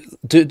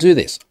 do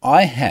this.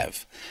 I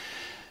have,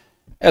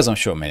 as I'm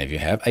sure many of you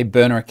have, a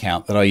burner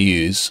account that I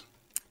use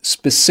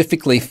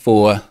specifically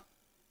for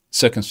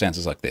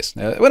circumstances like this.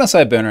 Now, when I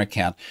say a burner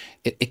account,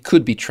 it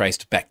could be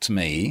traced back to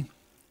me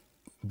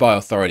by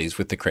authorities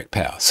with the correct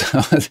power. So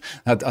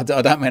I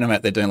don't mean I'm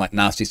out there doing like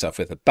nasty stuff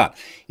with it. But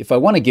if I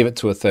want to give it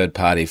to a third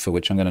party for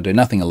which I'm going to do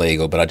nothing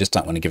illegal, but I just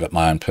don't want to give up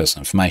my own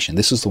personal information,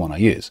 this is the one I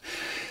use.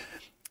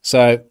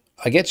 So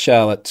I get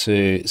Charlotte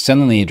to send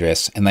them the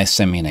address and they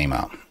send me an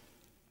email.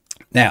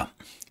 Now,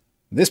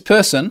 this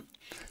person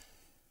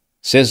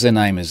says their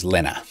name is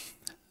Lena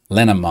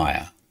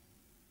Meyer.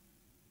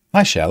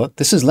 Hi, Charlotte.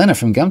 This is Lena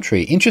from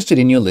Gumtree, interested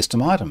in your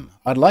listum item.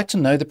 I'd like to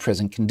know the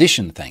present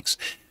condition, thanks.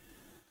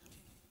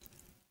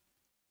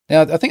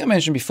 Now, I think I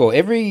mentioned before,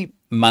 every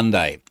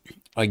Monday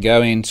I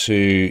go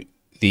into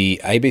the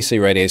ABC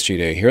radio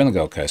studio here on the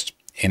Gold Coast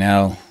in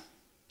our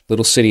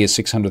little city of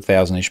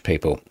 600,000-ish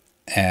people,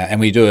 and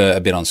we do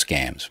a bit on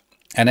scams.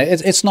 And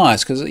it's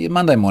nice because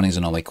Monday mornings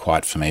are normally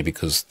quiet for me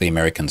because the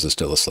Americans are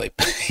still asleep.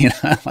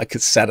 Like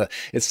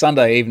it's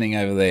Sunday evening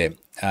over there,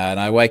 and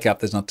I wake up,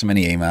 there's not too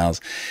many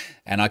emails,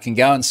 and I can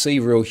go and see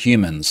real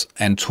humans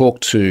and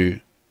talk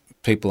to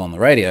people on the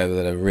radio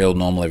that are real,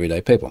 normal,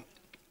 everyday people.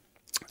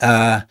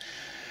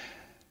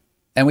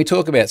 And we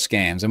talk about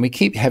scams, and we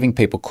keep having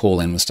people call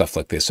in with stuff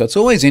like this. So it's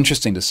always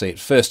interesting to see it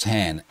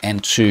firsthand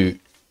and to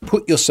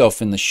put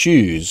yourself in the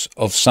shoes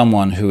of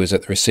someone who is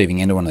at the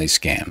receiving end of one of these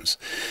scams.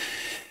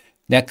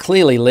 Now,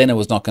 clearly, Lena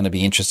was not going to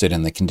be interested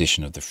in the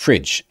condition of the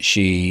fridge.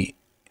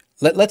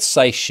 Let's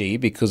say she,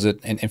 because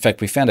in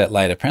fact, we found out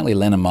later, apparently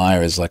Lena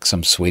Meyer is like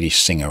some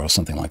Swedish singer or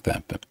something like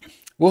that. But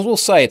we'll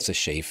say it's a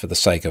she for the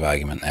sake of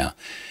argument now.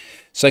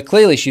 So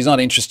clearly, she's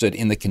not interested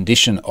in the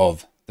condition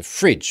of the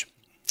fridge.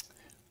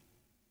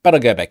 But I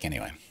go back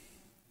anyway.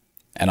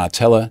 And I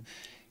tell her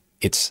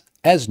it's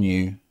as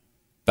new,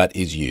 but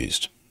is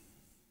used.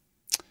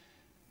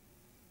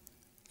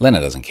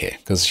 Lena doesn't care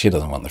because she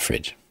doesn't want the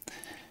fridge.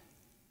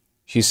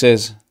 She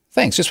says,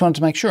 thanks, just wanted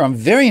to make sure I'm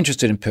very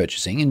interested in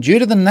purchasing, and due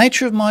to the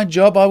nature of my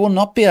job, I will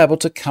not be able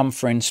to come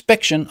for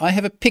inspection. I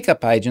have a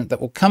pickup agent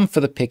that will come for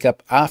the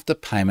pickup after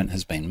payment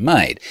has been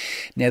made.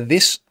 Now,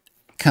 this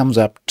comes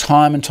up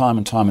time and time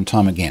and time and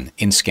time again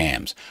in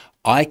scams.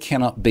 I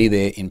cannot be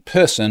there in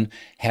person.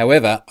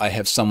 However, I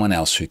have someone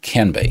else who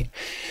can be.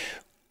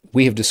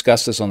 We have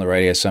discussed this on the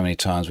radio so many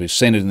times. We've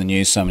seen it in the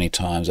news so many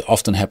times. It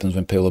often happens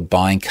when people are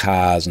buying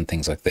cars and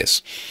things like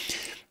this.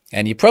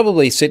 And you're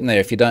probably sitting there,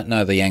 if you don't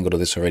know the angle to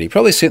this already, you're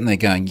probably sitting there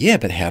going, yeah,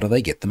 but how do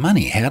they get the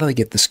money? How do they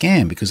get the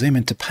scam? Because they're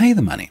meant to pay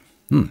the money.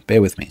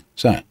 Bear with me.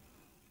 So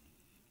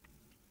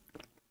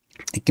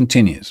it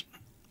continues.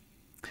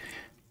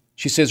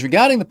 She says,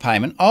 regarding the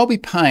payment, I'll be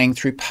paying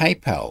through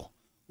PayPal,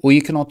 or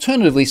you can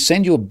alternatively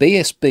send your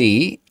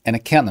BSB an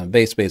account number.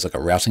 BSB is like a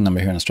routing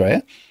number here in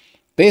Australia.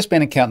 BSB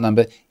an account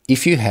number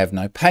if you have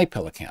no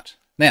PayPal account.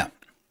 Now,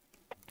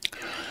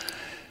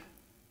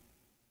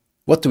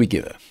 what do we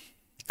give her?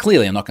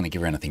 Clearly, I'm not going to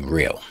give her anything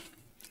real.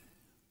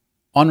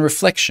 On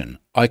reflection,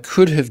 I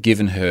could have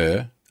given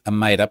her a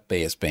made-up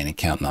BSB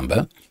account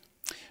number,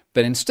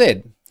 but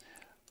instead,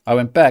 I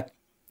went back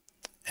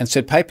and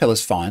said PayPal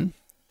is fine,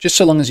 just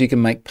so long as you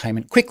can make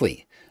payment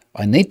quickly.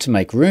 I need to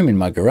make room in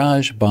my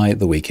garage by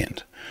the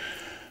weekend.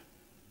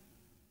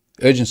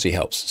 Urgency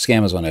helps.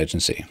 Scammers want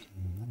urgency,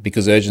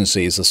 because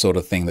urgency is the sort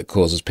of thing that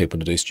causes people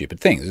to do stupid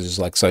things. This is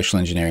like social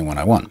engineering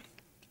 101.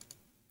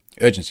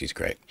 Urgency is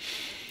great.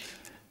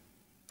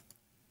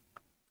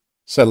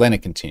 So Lena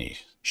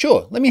continues.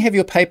 Sure, let me have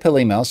your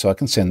PayPal email so I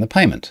can send the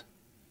payment.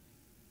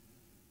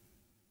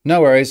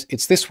 No worries,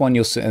 it's this one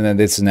you'll send, and then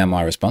this is now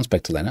my response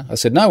back to Lena. I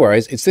said, no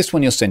worries, it's this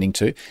one you're sending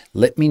to.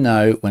 Let me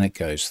know when it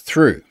goes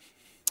through.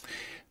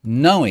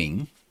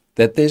 Knowing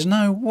that there's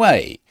no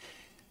way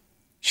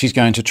she's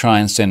going to try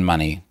and send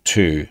money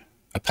to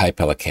a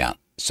PayPal account.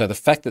 So the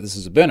fact that this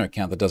is a burner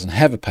account that doesn't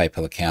have a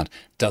PayPal account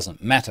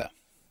doesn't matter.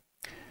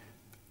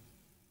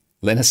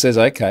 Lena says,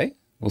 okay,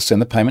 we'll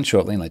send the payment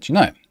shortly and let you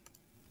know.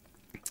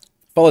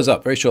 Follows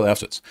up very shortly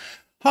afterwards.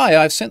 Hi,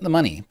 I've sent the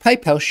money.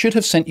 PayPal should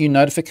have sent you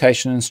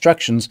notification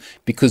instructions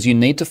because you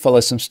need to follow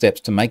some steps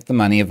to make the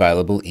money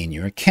available in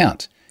your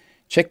account.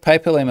 Check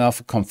PayPal email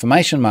for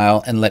confirmation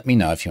mail and let me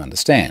know if you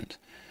understand.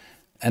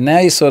 And now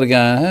you're sort of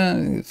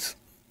going, it's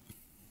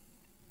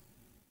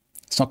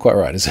not quite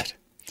right, is it?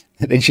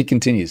 Then she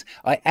continues,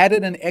 I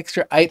added an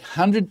extra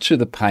 $800 to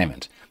the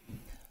payment,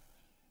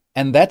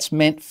 and that's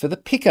meant for the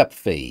pickup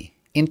fee.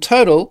 In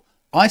total,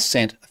 I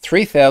sent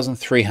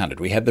 $3,300.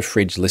 We had the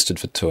fridge listed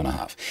for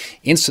 $2,500.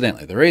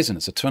 Incidentally, the reason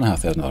it's a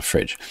 $2,500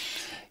 fridge,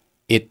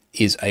 it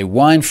is a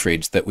wine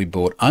fridge that we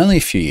bought only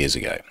a few years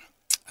ago.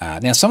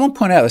 Now, someone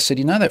pointed out, they said,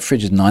 you know, that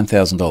fridge is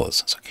 $9,000. I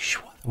was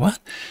like, what?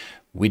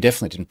 We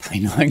definitely didn't pay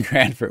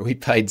 $9,000 for it. We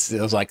paid,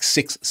 it was like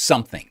six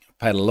something.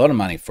 Paid a lot of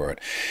money for it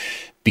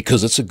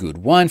because it's a good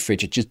wine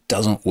fridge. It just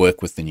doesn't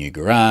work with the new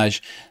garage,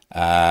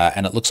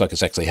 and it looks like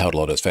it's actually held a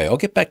lot of its value. I'll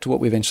get back to what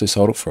we eventually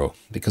sold it for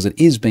because it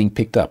is being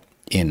picked up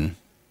in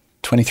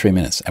 23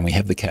 minutes and we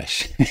have the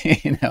cash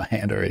in our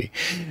hand already.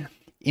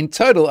 In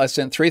total, I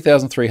sent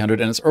 $3,300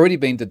 and it's already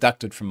been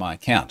deducted from my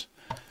account.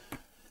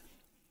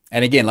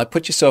 And again, like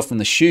put yourself in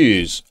the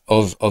shoes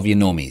of your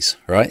normies,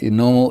 right? Your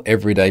normal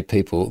everyday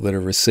people that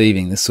are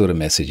receiving this sort of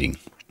messaging.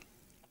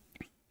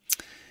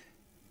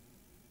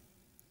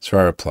 So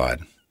I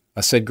replied.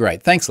 I said,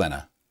 great, thanks,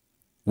 Lena.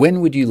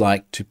 When would you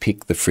like to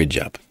pick the fridge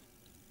up?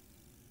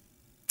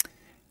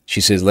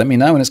 She says, let me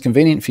know when it's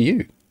convenient for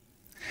you.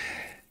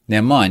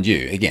 Now, mind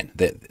you, again,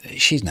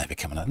 she's never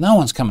coming up. No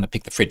one's coming to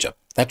pick the fridge up.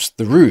 That's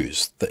the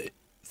ruse. The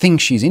thing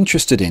she's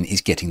interested in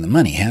is getting the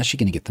money. How's she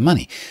going to get the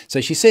money?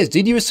 So she says,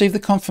 did you receive the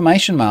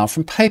confirmation mail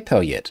from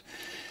PayPal yet?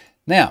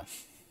 Now,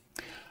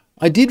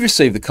 I did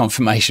receive the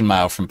confirmation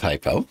mail from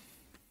PayPal.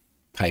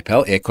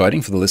 PayPal, air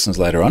quoting for the listeners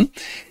later on.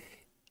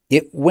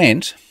 It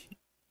went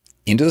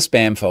into the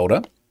spam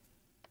folder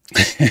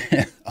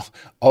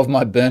of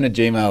my burner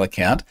Gmail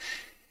account.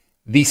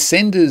 The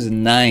sender's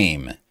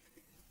name,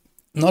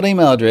 not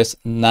email address,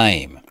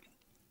 name,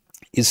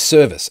 is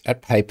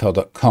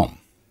service@paypal.com.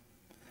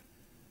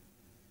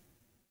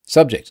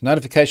 Subject,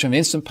 notification of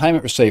instant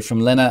payment received from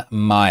Lena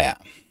Meyer.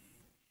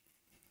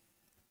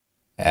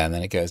 And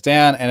then it goes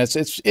down, and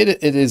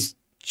it is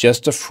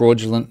just a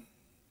fraudulent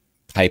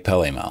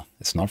PayPal email.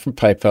 It's not from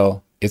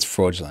PayPal, it's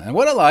fraudulent. And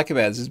what I like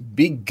about it is this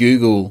big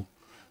Google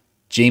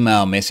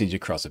Gmail message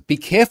across it. Be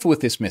careful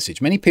with this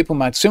message. Many people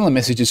make similar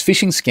messages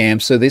phishing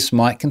scams, so this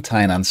might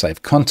contain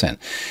unsafe content.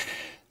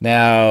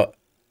 Now,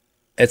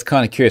 it's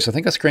kind of curious. I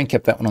think I screen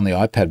capped that one on the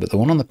iPad, but the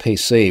one on the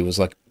PC was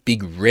like a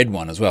big red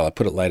one as well. I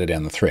put it later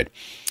down the thread.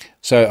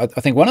 So I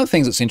think one of the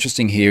things that's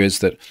interesting here is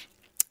that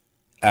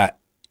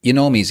your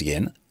normies,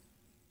 again,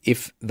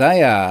 if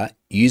they are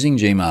using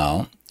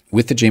Gmail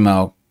with the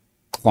Gmail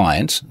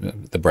client,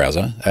 the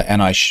browser,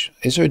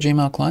 is there a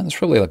Gmail client? There's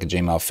probably like a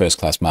Gmail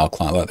first-class mail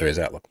client like there is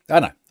Outlook. I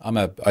don't know. I'm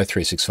a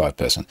O365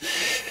 person.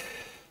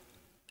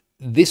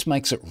 This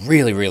makes it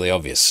really, really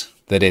obvious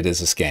that it is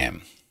a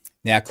scam.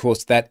 Now, of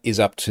course, that is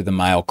up to the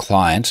mail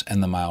client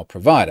and the mail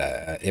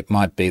provider. It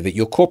might be that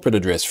your corporate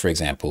address, for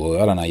example,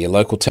 or I don't know, your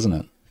local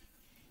tenant.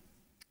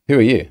 Who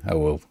are you? Oh,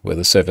 well, we're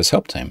the service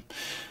help team.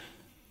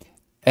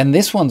 And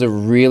this one's a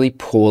really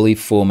poorly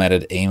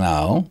formatted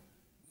email,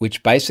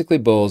 which basically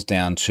boils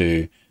down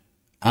to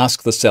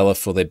ask the seller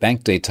for their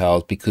bank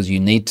details because you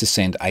need to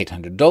send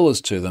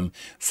 $800 to them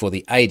for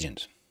the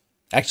agent.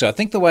 Actually, I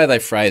think the way they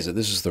phrase it,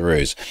 this is the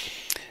ruse.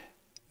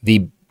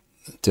 Did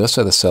I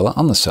say the seller?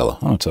 I'm the seller.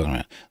 What am I talking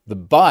about? The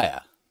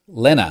buyer,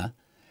 Lena,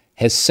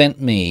 has sent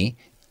me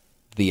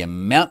the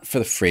amount for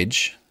the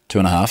fridge,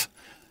 2.5,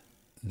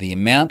 the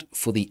amount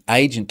for the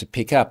agent to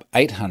pick up,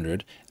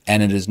 800,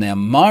 and it is now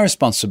my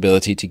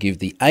responsibility to give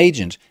the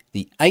agent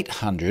the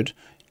 800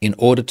 in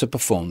order to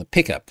perform the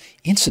pickup.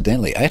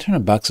 Incidentally,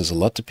 $800 is a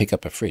lot to pick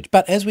up a fridge,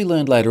 but as we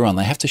learned later on,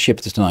 they have to ship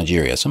it to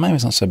Nigeria, so maybe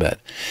it's not so bad.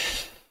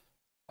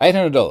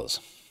 $800.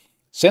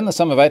 Send the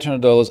sum of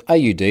 $800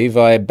 AUD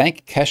via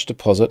bank cash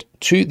deposit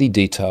to the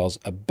details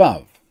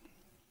above.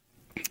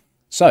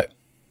 So,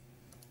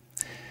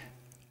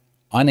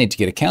 I need to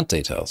get account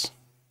details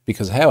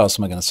because how else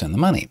am I going to send the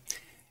money?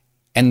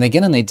 And they're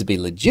going to need to be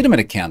legitimate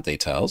account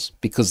details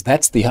because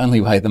that's the only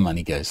way the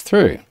money goes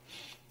through.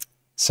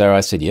 So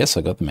I said, yes,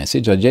 I got the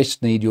message. I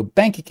just need your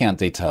bank account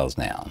details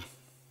now.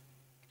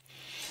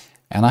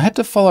 And I had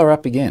to follow her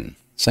up again,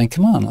 saying,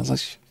 come on. I was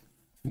like,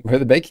 where are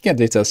the bank account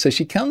details? So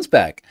she comes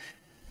back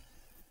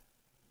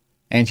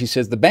and she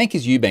says, the bank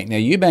is UBank. Now,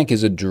 UBank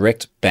is a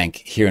direct bank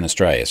here in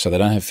Australia, so they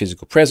don't have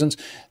physical presence.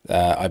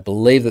 I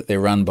believe that they're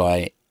run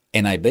by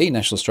NAB,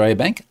 National Australia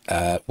Bank,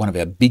 one of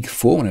our big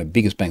four, one of our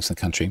biggest banks in the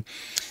country.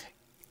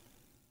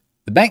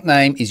 The bank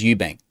name is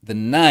UBank. The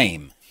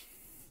name,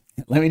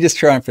 let me just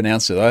try and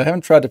pronounce it. I haven't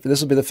tried to, this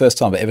will be the first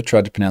time I've ever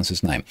tried to pronounce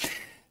this name.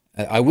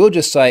 I will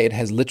just say it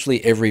has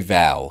literally every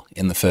vowel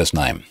in the first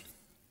name.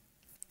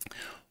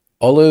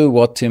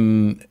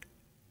 Oluwatim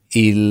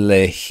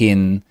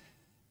Ilehin,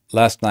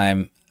 last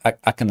name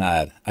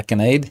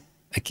Akinade.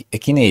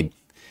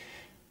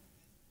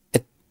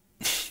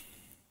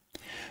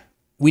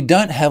 We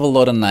don't have a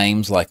lot of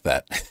names like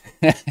that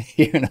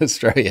here in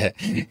Australia.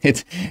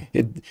 It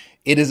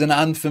is an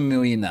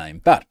unfamiliar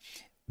name, but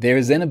there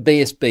is then a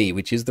BSB,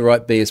 which is the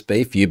right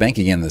BSB for UBank.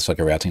 Again, that's like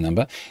a routing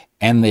number,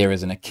 and there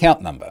is an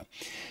account number.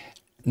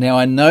 Now,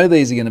 I know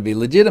these are going to be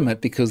legitimate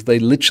because they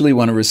literally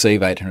want to receive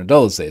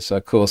 $800 there. So,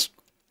 of course,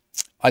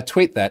 I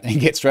tweet that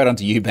and get straight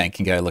onto UBank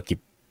and go, look, you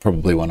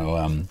probably want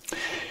to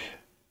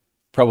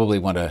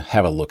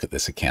have a look at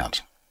this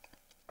account.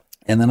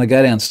 And then I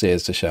go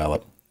downstairs to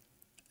Charlotte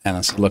and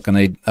I said, look,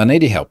 I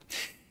need your help.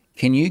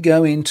 Can you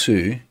go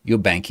into your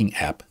banking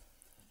app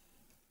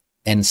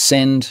and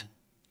send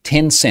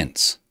 10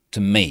 cents to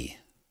me,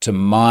 to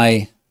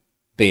my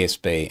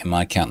BSB and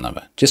my account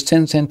number? Just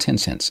 10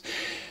 cents.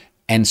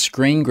 And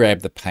screen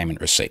grab the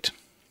payment receipt.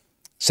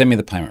 Send me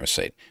the payment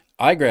receipt.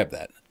 I grab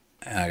that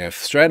and I go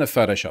straight into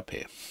Photoshop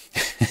here.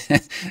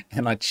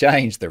 And I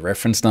change the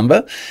reference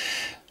number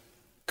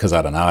because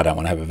I don't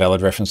want to have a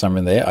valid reference number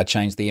in there. I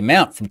change the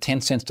amount from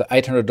 10 cents to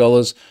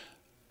 $800.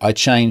 I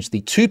changed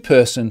the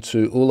two-person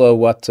to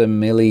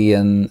Oluwatimili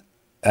and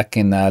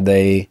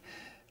Akinade,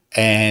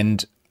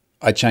 and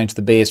I changed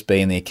the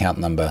BSB and the account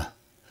number,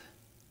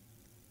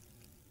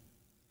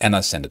 and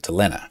I send it to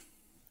Lena.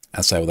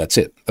 I say, well, that's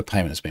it. The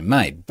payment has been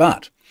made.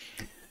 But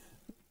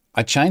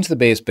I changed the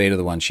BSB to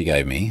the one she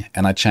gave me,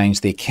 and I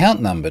changed the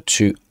account number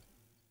to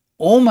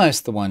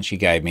almost the one she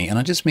gave me, and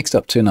I just mixed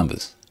up two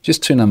numbers,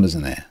 just two numbers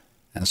in there.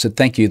 And I said,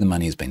 thank you, the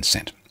money has been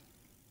sent.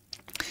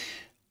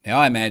 Now,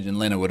 I imagine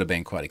Lena would have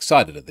been quite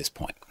excited at this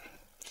point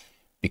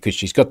because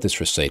she's got this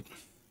receipt,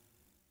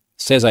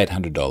 says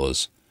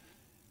 $800.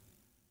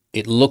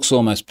 It looks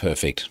almost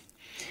perfect.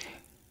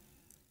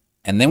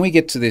 And then we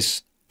get to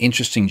this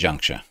interesting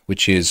juncture,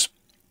 which is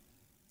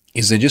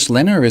there just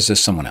Lena or is there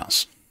someone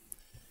else?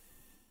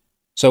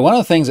 So one of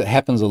the things that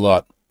happens a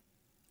lot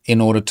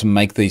in order to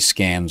make these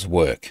scams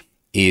work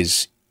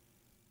is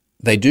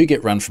they do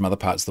get run from other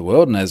parts of the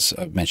world, and as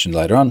I've mentioned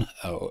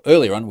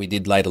earlier on, we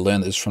did later learn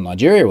this from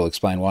Nigeria. We'll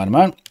explain why in a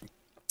moment.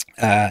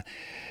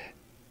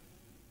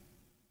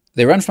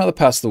 They're run from other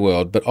parts of the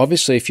world, but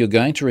obviously if you're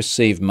going to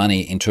receive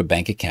money into a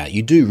bank account,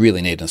 you do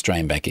really need an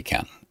Australian bank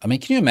account. I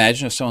mean, can you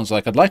imagine if someone's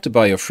like, I'd like to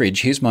buy your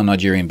fridge, here's my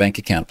Nigerian bank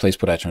account, please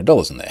put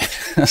 $800 in there.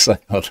 It's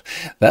like, well,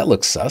 that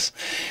looks sus.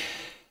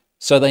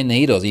 So they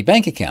need Aussie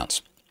bank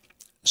accounts.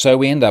 So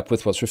we end up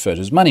with what's referred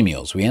to as money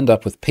mules. We end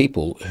up with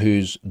people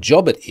whose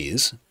job it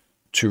is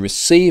to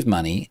receive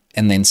money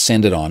and then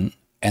send it on,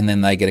 and then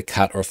they get a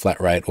cut or a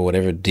flat rate or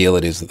whatever deal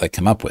it is that they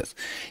come up with.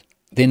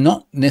 They're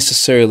not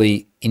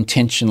necessarily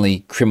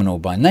intentionally criminal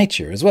by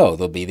nature as well.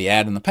 There'll be the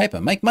ad in the paper,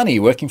 make money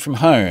working from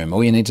home.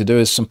 All you need to do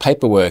is some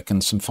paperwork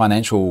and some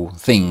financial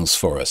things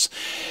for us.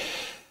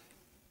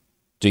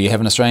 Do you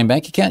have an Australian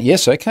bank account?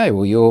 Yes, okay,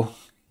 well,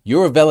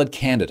 you're a valid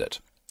candidate.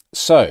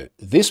 So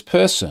this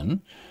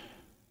person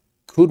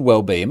could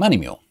well be a money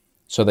mule.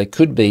 So they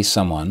could be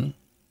someone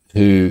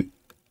who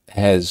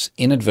has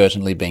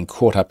inadvertently been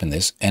caught up in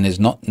this and is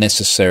not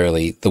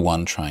necessarily the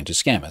one trying to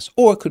scam us.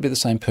 Or it could be the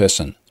same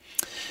person.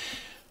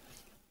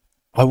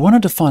 I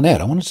wanted to find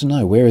out. I wanted to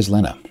know, where is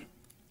Lena?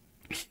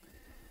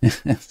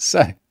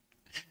 So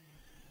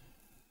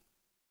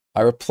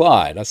I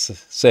replied. I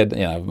said,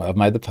 I've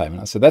made the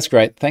payment. I said, that's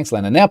great. Thanks,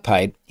 Lena. Now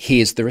paid.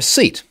 Here's the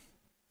receipt.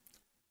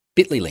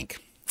 Bitly link.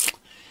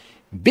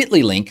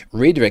 Bitly link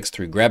redirects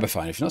through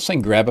Grabify. And if you've not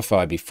seen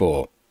Grabify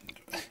before,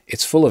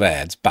 it's full of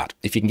ads, but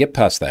if you can get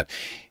past that,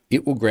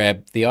 it will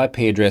grab the IP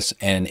address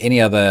and any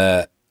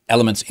other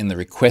elements in the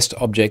request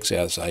objects,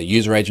 as a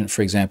user agent,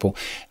 for example,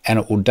 and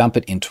it will dump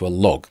it into a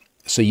log.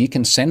 So you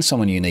can send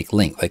someone a unique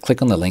link. They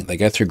click on the link, they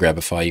go through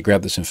Grabify, you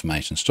grab this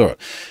information, store it.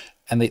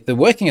 And the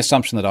working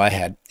assumption that I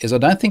had is I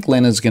don't think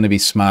Lena's going to be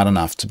smart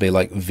enough to be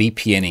like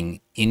VPNing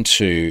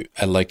into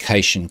a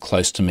location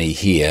close to me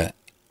here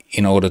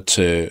in order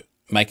to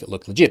make it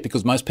look legit,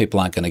 because most people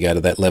aren't going to go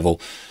to that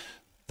level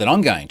that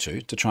I'm going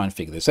to try and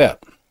figure this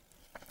out.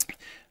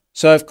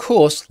 So of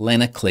course,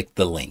 Lena clicked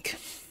the link.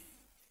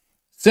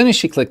 As soon as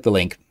she clicked the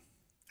link,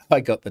 I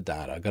got the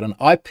data. I got an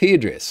IP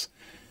address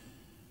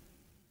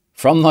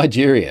from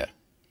Nigeria.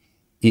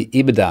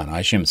 Ibadan,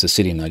 I assume it's a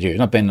city in Nigeria,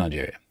 not been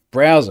Nigeria.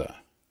 Browser,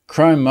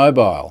 Chrome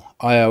Mobile,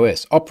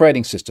 iOS.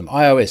 Operating system,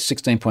 iOS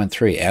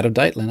 16.3, out of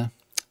date, Lena.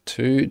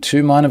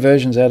 Two minor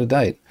versions out of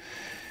date.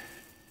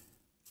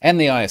 And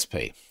the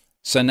ISP.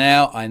 So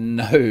now I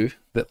know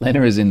that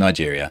Lena is in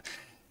Nigeria,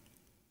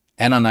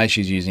 and I know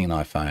she's using an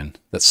iPhone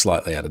that's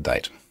slightly out of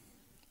date,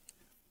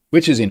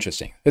 which is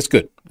interesting. It's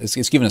good.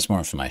 It's given us more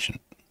information.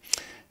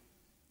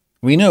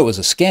 We knew it was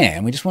a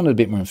scam. We just wanted a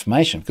bit more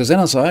information, because then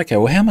I was like, okay,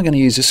 well, how am I going to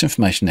use this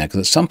information now? Because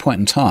at some point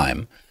in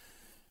time,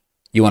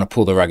 you want to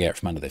pull the rug out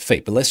from under their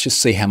feet. But let's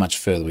just see how much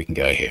further we can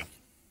go here.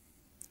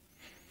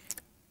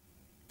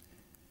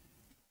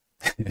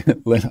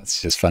 Lena,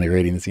 it's just funny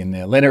reading this in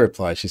now. Lena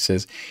replies, she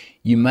says,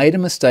 you made a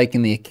mistake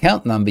in the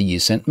account number you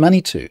sent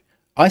money to.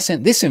 I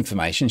sent this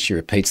information, she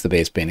repeats the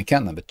BSBN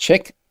account number.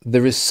 Check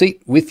the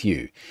receipt with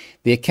you.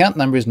 The account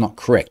number is not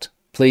correct.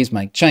 Please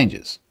make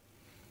changes.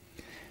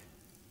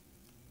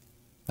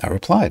 I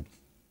replied,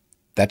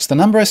 that's the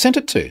number I sent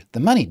it to. The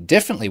money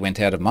definitely went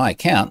out of my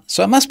account,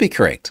 so it must be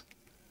correct.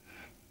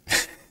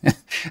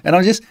 And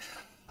I'm just,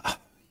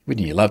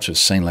 wouldn't you love to have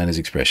seen Lena's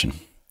expression?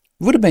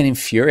 It would have been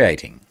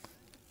infuriating.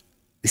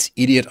 This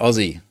idiot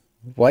Aussie,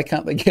 why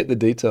can't they get the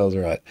details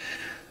right?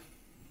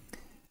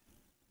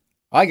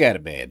 I go to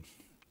bed.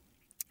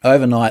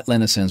 Overnight,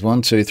 Lena sends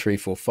 1, 2, 3,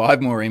 4,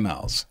 5 more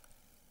emails.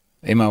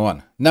 Email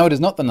 1. No, it is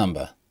not the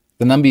number.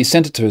 The number you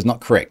sent it to is not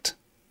correct.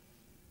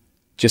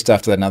 Just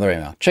after that, another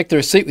email. Check the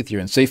receipt with you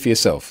and see for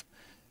yourself.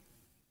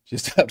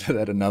 Just after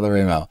that, another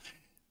email.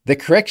 The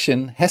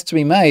correction has to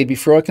be made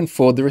before I can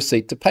forward the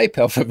receipt to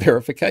PayPal for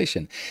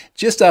verification.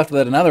 Just after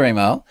that, another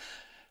email.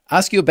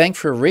 Ask your bank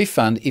for a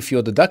refund if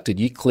you're deducted.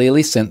 You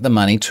clearly sent the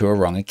money to a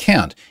wrong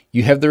account.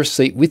 You have the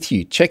receipt with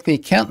you. Check the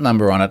account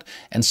number on it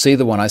and see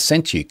the one I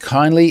sent you.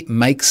 Kindly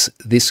makes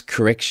this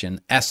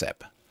correction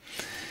ASAP.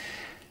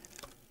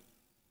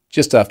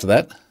 Just after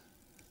that,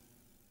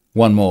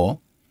 one more.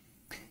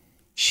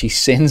 She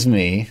sends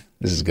me,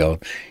 this is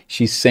gold,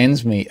 she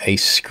sends me a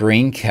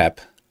screen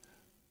cap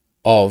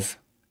of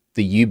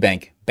the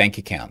Ubank bank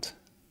account.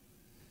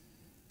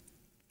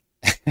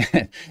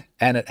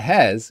 And it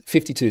has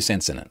 52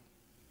 cents in it.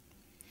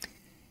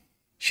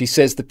 She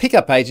says the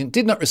pickup agent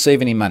did not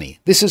receive any money.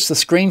 This is the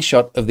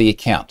screenshot of the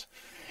account,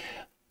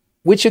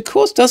 which of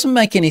course doesn't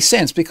make any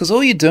sense, because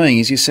all you're doing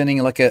is you're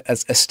sending like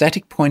a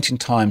static point in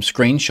time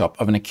screenshot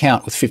of an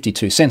account with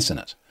 52 cents in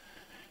it.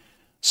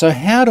 So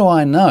how do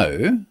I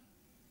know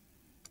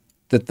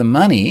that the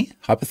money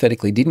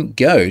hypothetically didn't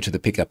go to the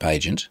pickup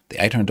agent, the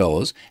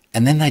 $800,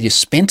 and then they just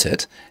spent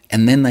it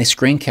and then they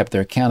screen capped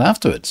their account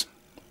afterwards?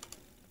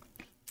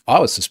 I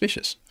was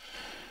suspicious.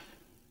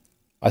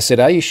 I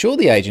said, are you sure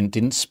the agent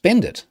didn't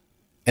spend it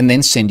and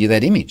then send you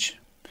that image?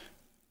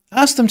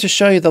 Ask them to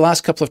show you the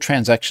last couple of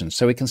transactions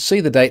so we can see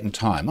the date and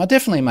time. I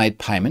definitely made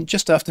payment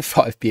just after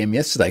 5 p.m.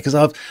 yesterday because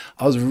I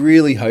was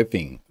really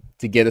hoping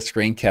to get a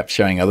screen cap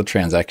showing other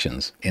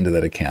transactions into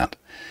that account.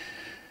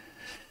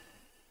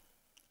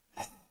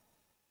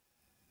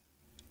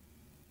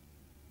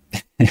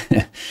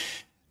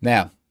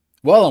 Now,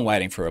 while I'm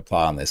waiting for a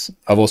reply on this,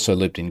 I've also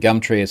looped in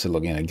Gumtree. I said,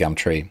 log in at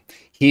Gumtree.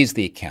 Here's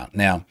the account.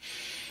 Now,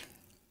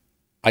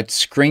 I'd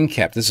screen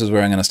capped. This is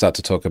where I'm going to start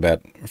to talk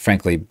about,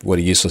 frankly, what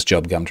a useless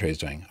job Gumtree is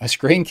doing. I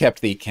screen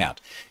capped the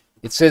account.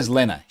 It says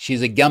Lena.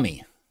 She's a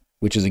gummy,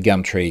 which is a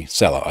Gumtree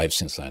seller, I've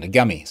since learned. A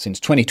gummy since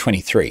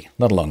 2023.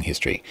 Not a long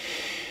history.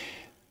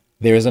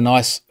 There is a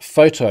nice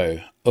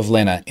photo of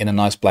Lena in a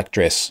nice black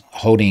dress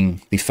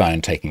holding the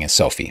phone, taking a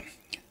selfie.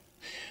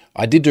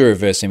 I did do a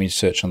reverse image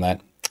search on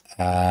that.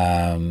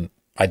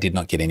 I did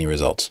not get any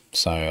results.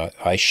 So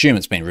I assume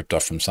it's been ripped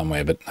off from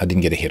somewhere, but I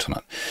didn't get a hit on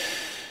it.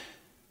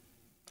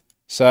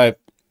 So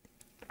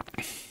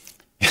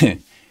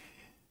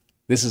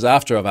this is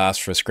after I've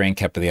asked for a screen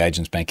cap of the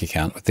agent's bank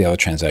account with the other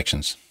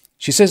transactions.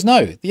 She says,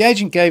 no, the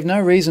agent gave no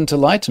reason to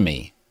lie to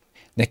me.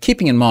 Now,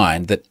 keeping in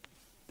mind that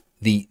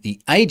the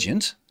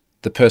agent,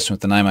 the person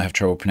with the name I have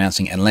trouble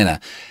pronouncing, and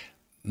Lena,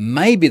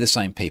 may be the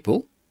same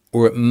people,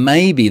 or it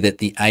may be that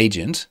the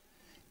agent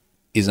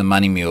is a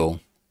money mule,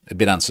 a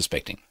bit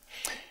unsuspecting.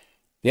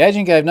 The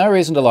agent gave no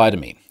reason to lie to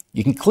me.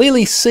 You can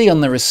clearly see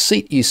on the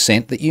receipt you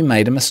sent that you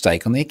made a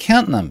mistake on the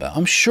account number.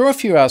 I'm sure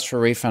if you ask for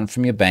a refund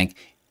from your bank,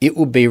 it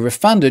will be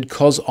refunded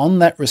because on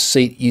that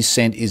receipt you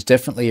sent is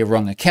definitely a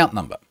wrong account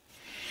number.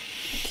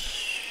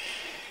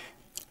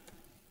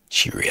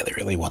 She really,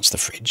 really wants the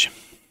fridge.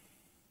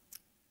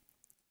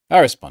 I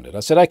responded. I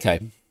said, okay,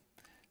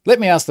 let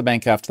me ask the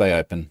bank after they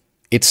open.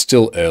 It's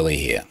still early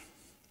here.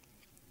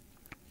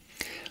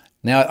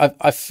 Now,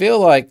 I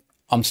feel like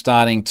I'm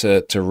starting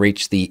to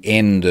reach the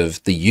end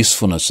of the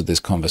usefulness of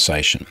this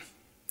conversation.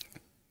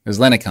 As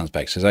Lena comes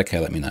back, she says, okay,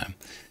 let me know.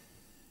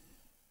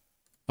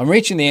 I'm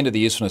reaching the end of the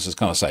usefulness of this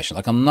conversation.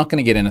 Like, I'm not going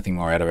to get anything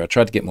more out of it. I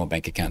tried to get more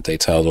bank account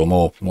details or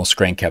more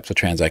screen caps for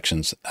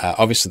transactions.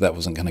 Obviously, that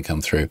wasn't going to come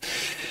through.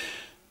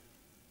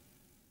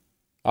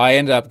 I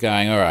ended up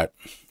going, all right,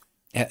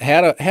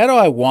 how do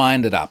I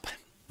wind it up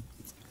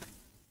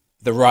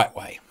the right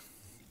way?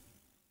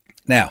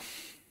 Now,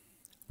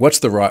 what's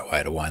the right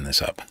way to wind this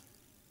up?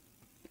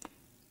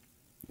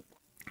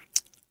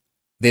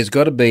 There's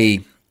got to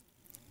be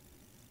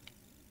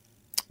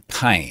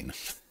pain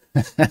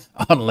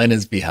on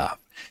Lena's behalf.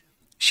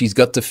 She's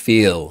got to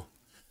feel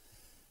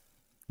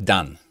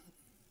done.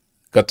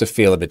 Got to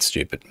feel a bit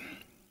stupid.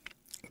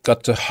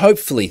 Got to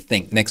hopefully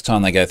think next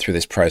time they go through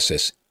this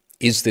process,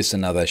 is this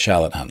another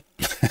Charlotte Hunt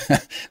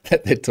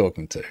that they're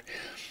talking to?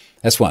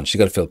 That's one. She's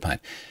got to feel the pain.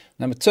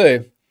 Number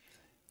two,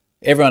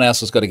 everyone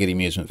else has got to get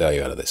amusement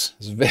value out of this.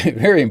 It's very,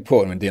 very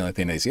important when dealing with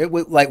things.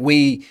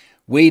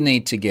 We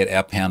need to get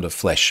our pound of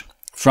flesh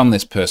from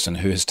this person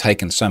who has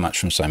taken so much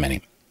from so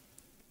many.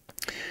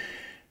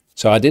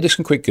 So I did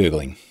some quick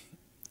Googling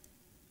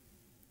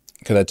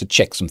because I had to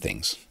check some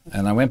things.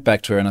 And I went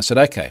back to her and I said,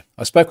 okay,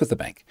 I spoke with the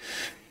bank.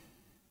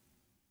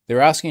 They're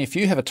asking if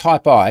you have a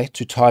type I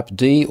to type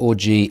D or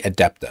G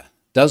adapter.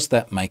 Does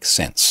that make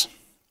sense?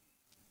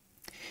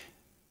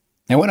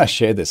 Now, when I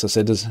shared this, I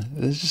said,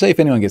 let's see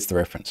if anyone gets the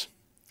reference.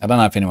 I don't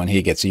know if anyone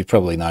here gets it. You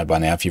probably know by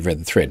now if you've read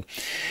the thread.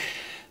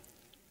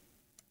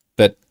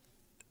 But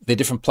they're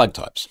different plug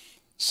types.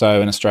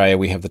 So in Australia,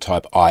 we have the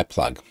type I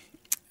plug.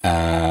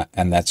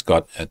 And that's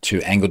got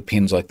two angled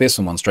pins like this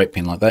and one straight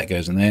pin like that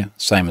goes in there.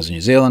 Same as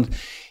New Zealand.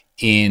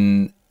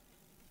 In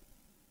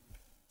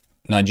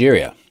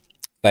Nigeria,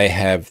 they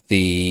have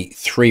the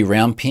 3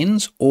 round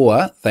pins,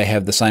 or they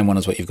have the same one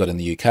as what you've got in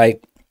the UK,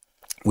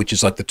 which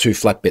is like the 2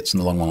 flat bits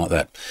and the long one like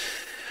that.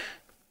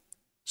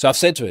 So I've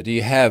said to her, do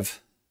you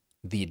have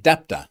the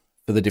adapter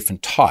for the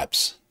different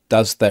types?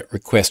 Does that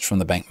request from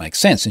the bank make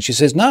sense? And she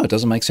says, no, it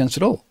doesn't make sense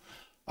at all.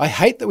 I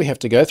hate that we have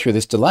to go through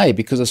this delay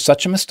because of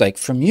such a mistake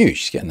from you.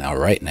 She's getting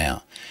irate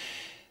now.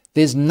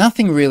 There's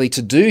nothing really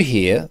to do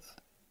here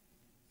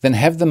than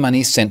have the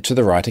money sent to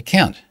the right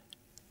account.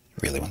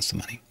 Really wants the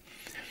money.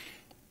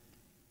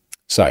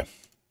 So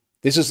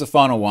this is the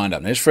final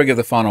wind-up. Now, just forgive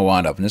the final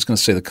wind-up. I'm just going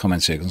to see the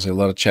comments here. I can see a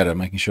lot of chatter,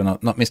 making sure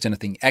not missed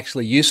anything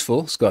actually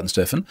useful, Scott and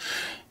Stefan.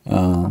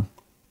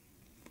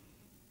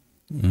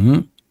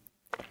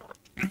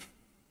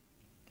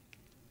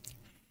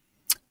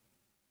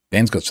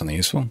 Ben's got something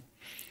useful.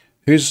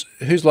 Who's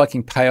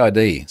liking Pay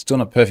ID? Still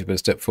not perfect, but a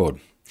step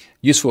forward.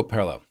 Useful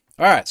parallel.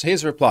 All right, so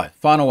here's the reply.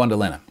 Final one to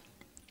Lena.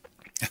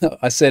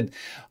 I said,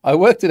 I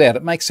worked it out.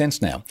 It makes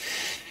sense now.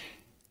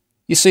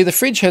 You see, the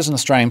fridge has an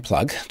Australian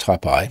plug,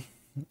 type I,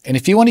 and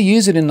if you want to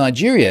use it in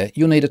Nigeria,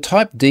 you'll need a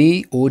type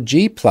D or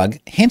G plug,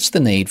 hence the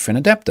need for an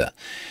adapter.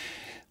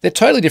 They're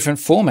totally different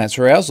formats,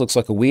 where ours looks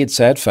like a weird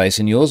sad face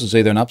and yours is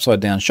either an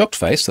upside-down shocked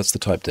face, that's the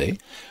type D,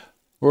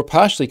 or a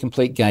partially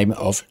complete game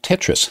of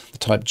Tetris, the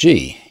type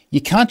G.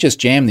 You can't just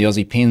jam the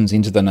Aussie pins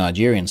into the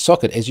Nigerian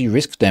socket as you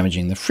risk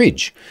damaging the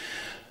fridge.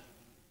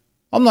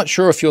 I'm not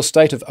sure if your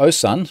state of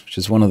OSUN, which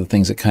is one of the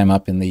things that came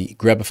up in the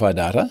Grabify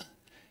data,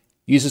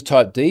 uses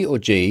type D or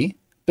G,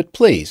 but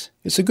please,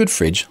 it's a good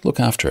fridge, look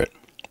after it.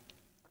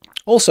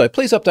 Also,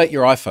 please update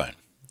your iPhone.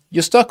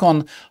 You're stuck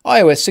on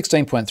iOS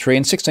 16.3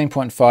 and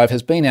 16.5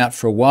 has been out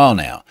for a while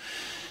now.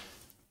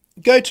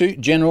 Go to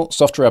General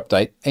Software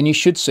Update and you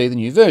should see the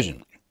new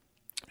version.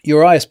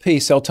 Your ISP,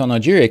 Celltel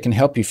Nigeria, can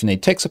help you if you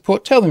need tech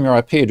support. Tell them your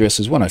IP address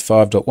is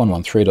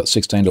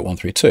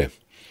 105.113.16.132.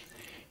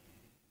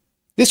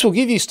 This will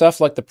give you stuff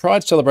like the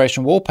Pride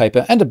Celebration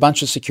wallpaper and a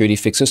bunch of security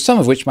fixes, some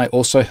of which may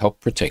also help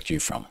protect you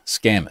from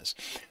scammers.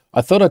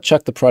 I thought I'd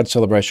chuck the Pride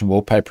Celebration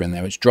wallpaper in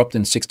there, which dropped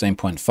in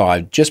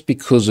 16.5, just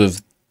because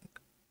of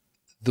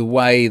the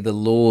way the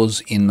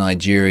laws in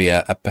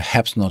Nigeria are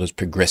perhaps not as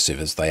progressive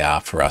as they are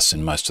for us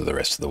in most of the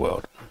rest of the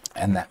world.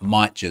 And that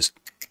might just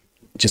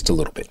a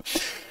little bit.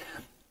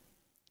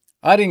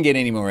 I didn't get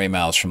any more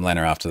emails from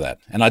Lena after that.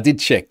 And I did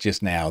check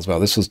just now as well.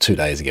 This was 2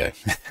 days ago.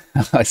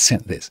 I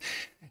sent this.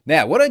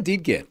 Now, what I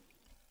did get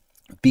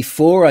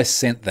before I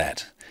sent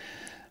that,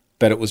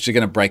 but it was just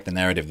going to break the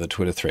narrative of the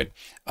Twitter thread,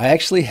 I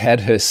actually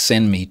had her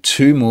send me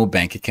 2 more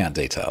bank account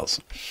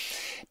details.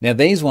 Now,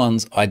 these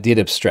ones I did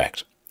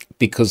abstract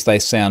because they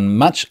sound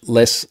much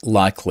less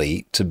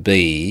likely to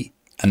be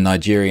a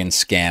Nigerian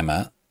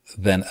scammer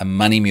than a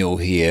money mule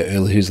here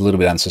who's a little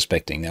bit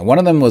unsuspecting. Now, one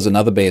of them was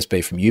another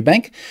BSB from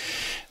Ubank.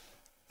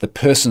 The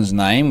person's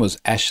name was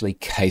Ashley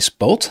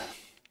Casebolt.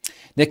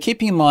 Now,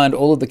 keeping in mind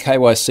all of the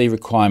KYC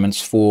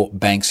requirements for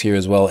banks here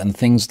as well, and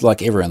things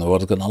like everywhere in the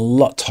world have gotten a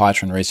lot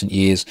tighter in recent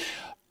years,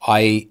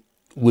 I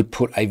would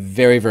put a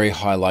very, very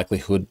high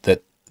likelihood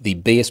that the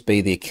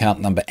BSB, the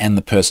account number, and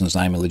the person's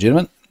name are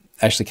legitimate.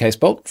 Ashley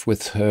Casebolt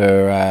with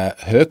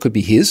her could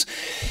be his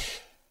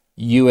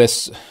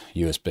BSB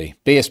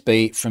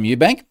from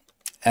Ubank.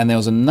 And there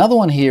was another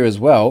one here as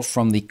well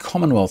from the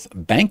Commonwealth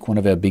Bank, one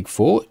of our big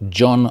four,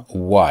 John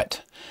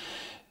White.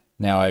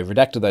 Now, I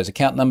redacted those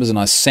account numbers and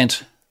I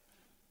sent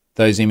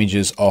those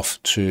images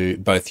off to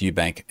both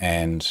Ubank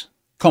and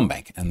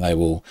CommBank, and they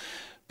will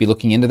be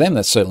looking into them.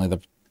 That's certainly the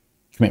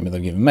commitment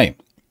they've given me.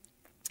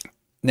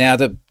 Now,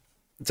 to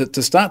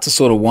start to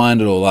sort of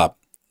wind it all up,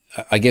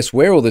 I guess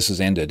where all this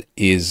has ended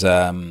is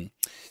I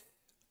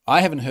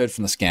haven't heard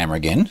from the scammer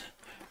again.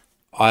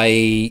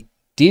 I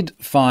did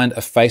find a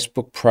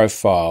Facebook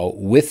profile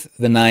with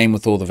the name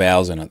with all the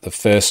vowels in it, the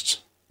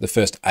first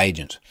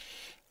agent.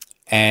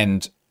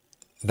 And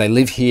they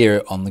live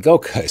here on the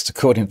Gold Coast,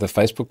 according to the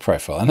Facebook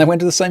profile. And they went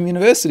to the same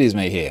university as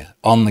me here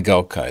on the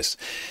Gold Coast.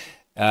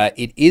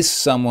 It is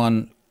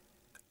someone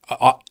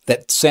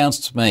that sounds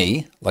to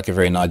me like a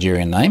very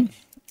Nigerian name,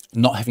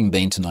 not having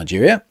been to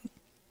Nigeria.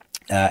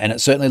 And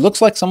it certainly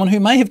looks like someone who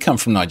may have come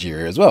from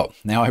Nigeria as well.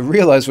 Now, I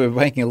realize we're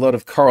making a lot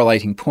of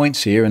correlating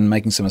points here and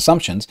making some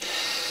assumptions.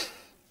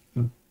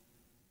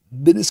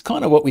 But it's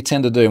kind of what we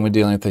tend to do when we're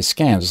dealing with these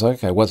scams. It's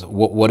like, okay,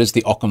 what is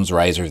the Occam's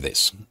razor of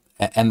this?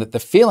 And the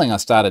feeling I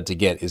started to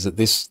get is that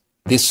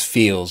this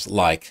feels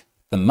like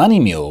the money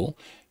mule,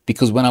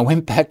 because when I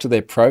went back to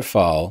their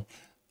profile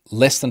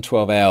less than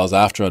 12 hours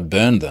after I'd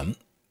burned them,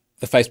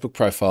 the Facebook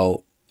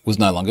profile was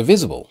no longer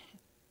visible.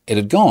 It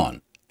had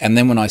gone. And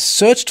then when I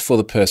searched for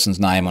the person's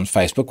name on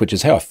Facebook, which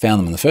is how I found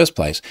them in the first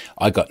place,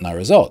 I got no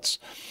results.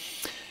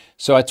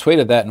 So I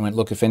tweeted that and went,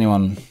 look, if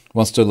anyone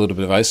wants to do a little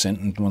bit of OSINT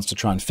and wants to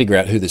try and figure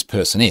out who this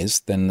person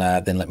is, then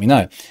let me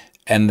know.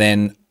 And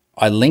then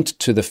I linked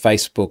to the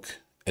Facebook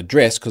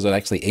address because I'd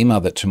actually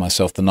emailed it to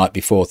myself the night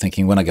before,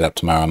 thinking when I get up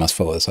tomorrow, I must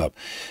follow this up.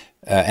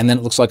 And then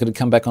it looks like it had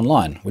come back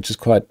online, which is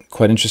quite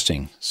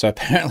interesting. So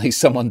apparently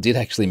someone did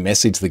actually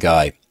message the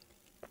guy.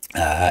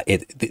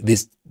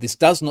 This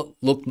does not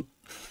look...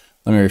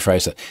 Let me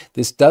rephrase that.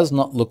 This does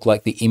not look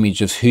like the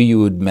image of who you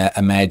would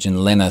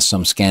imagine Lena,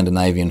 some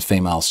Scandinavian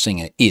female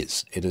singer,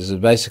 is. It is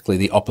basically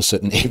the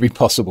opposite in every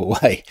possible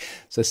way.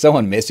 So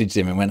someone messaged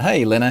him and went,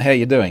 "Hey, Lena, how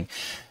you doing?"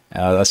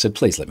 I said,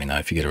 "Please let me know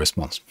if you get a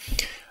response."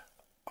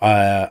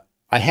 I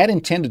had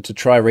intended to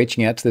try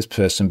reaching out to this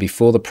person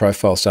before the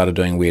profile started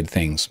doing weird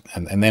things.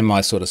 And then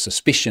my sort of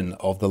suspicion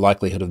of the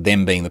likelihood of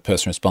them being the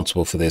person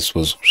responsible for this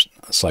was,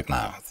 it's like,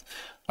 no,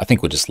 I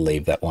think we'll just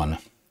leave that one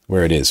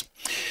where it is.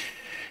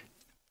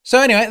 So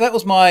anyway, that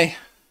was my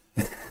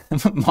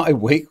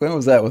week. When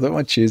was that? Was that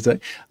my Tuesday?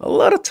 A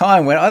lot of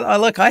time when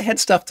I had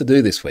stuff to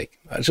do this week,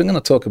 which I'm going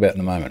to talk about in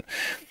a moment,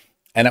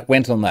 and it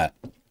went on that.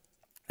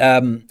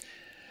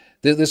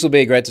 This will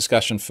be a great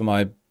discussion for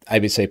my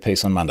ABC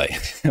piece on Monday.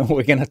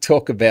 We're going to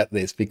talk about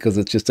this because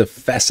it's just a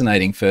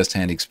fascinating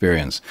first-hand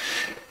experience.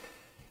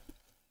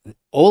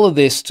 All of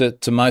this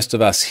to most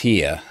of us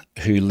here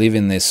who live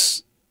in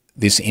this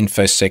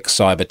infosec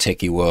cyber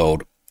techie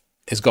world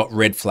has got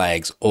red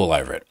flags all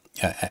over it.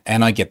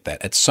 And I get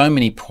that. At so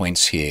many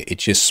points here, it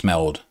just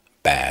smelled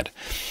bad.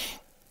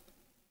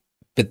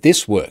 But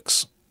this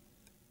works.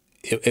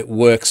 It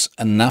works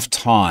enough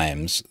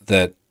times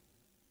that,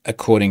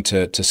 according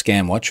to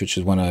ScamWatch, which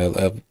is one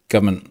of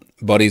government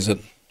bodies that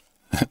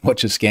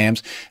watches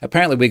scams,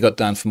 apparently we got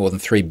done for more than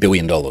 $3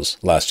 billion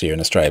last year in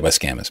Australia by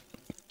scammers.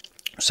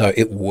 So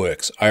it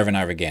works over and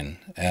over again.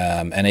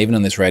 And even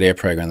on this radio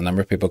program, the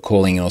number of people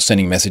calling or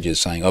sending messages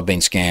saying, I've been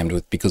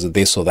scammed because of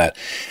this or that.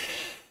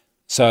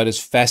 So it is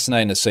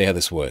fascinating to see how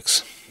this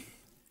works.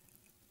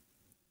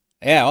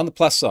 Yeah, on the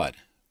plus side,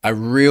 a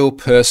real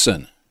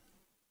person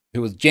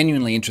who was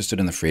genuinely interested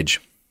in the fridge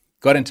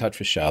got in touch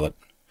with Charlotte,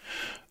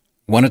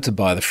 wanted to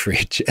buy the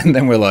fridge, and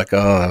then we're like,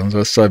 oh,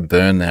 I'm so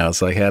burned now.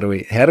 It's like, how do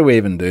we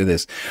even do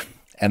this?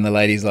 And the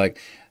lady's like,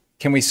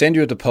 can we send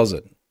you a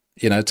deposit,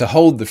 to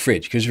hold the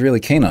fridge because you're really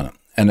keen on it?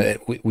 And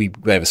we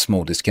gave a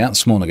small discount,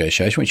 small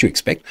negotiation, which you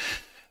expect.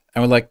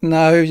 And we're like,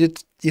 no,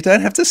 you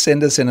don't have to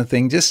send us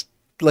anything. Just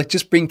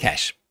bring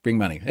cash, bring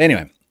money.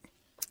 Anyway,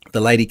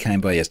 the lady came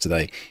by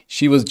yesterday.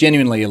 She was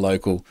genuinely a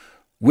local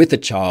with a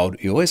child.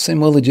 You always seem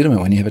more legitimate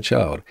when you have a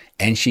child.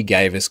 And she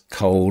gave us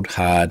cold,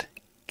 hard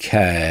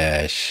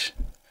cash.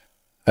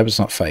 I hope it's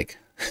not fake.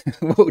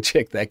 We'll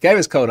check that. Gave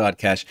us cold, hard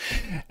cash.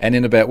 And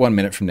in about 1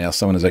 minute from now,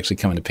 someone is actually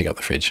coming to pick up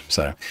the fridge.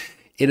 So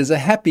it is a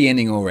happy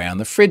ending all round.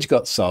 The fridge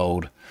got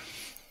sold.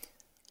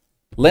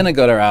 Lena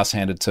got her ass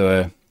handed to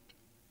her.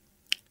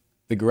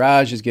 The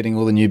garage is getting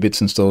all the new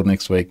bits installed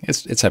next week.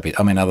 It's happy.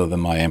 I mean, other than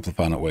my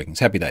amplifier not working. It's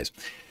happy days.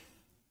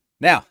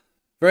 Now,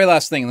 very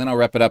last thing, and then I'll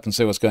wrap it up and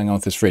see what's going on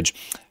with this fridge.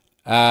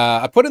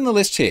 I put in the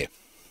list here.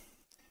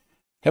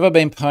 Have I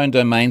been pwned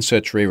domain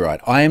search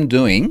rewrite? I am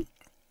doing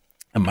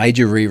a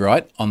major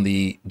rewrite on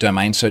the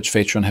domain search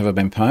feature on Have I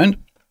Been Pwned.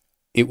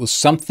 It was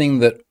something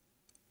that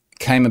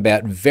came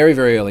about very,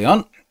 very early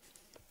on.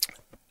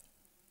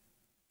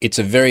 It's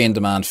a very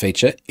in-demand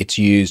feature. It's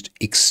used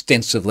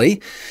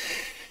extensively.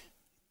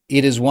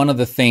 It is one of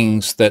the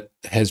things that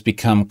has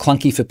become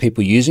clunky for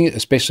people using it,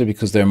 especially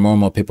because there are more and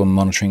more people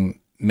monitoring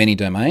many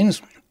domains.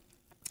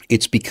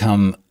 It's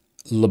become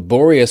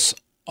laborious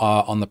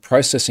on the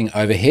processing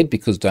overhead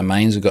because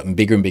domains have gotten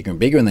bigger and bigger and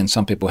bigger, and then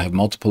some people have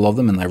multiple of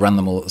them and they run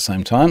them all at the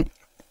same time.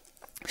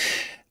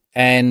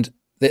 And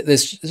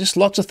there's just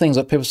lots of things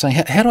that people say,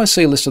 how do I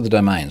see a list of the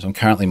domains I'm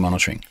currently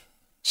monitoring?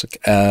 It's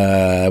like,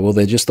 well,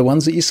 they're just the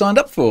ones that you signed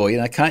up for.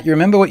 Can't you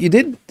remember what you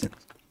did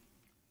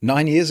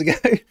 9 years ago?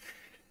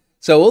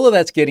 So all of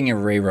that's getting a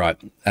rewrite.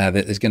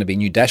 There's going to be a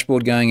new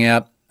dashboard going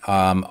out.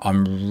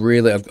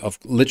 I've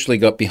literally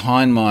got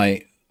behind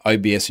my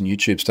OBS and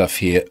YouTube stuff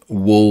here,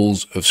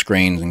 walls of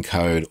screens and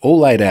code all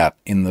laid out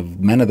in the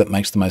manner that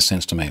makes the most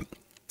sense to me.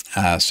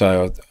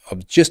 So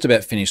I've just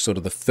about finished sort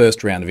of the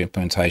first round of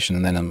implementation,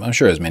 and then I'm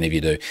sure as many of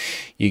you do,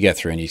 you go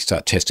through and you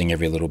start testing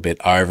every little bit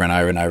over and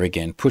over and over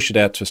again, push it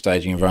out to a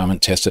staging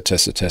environment, test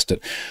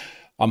it.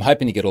 I'm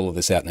hoping to get all of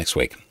this out next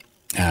week,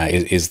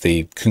 is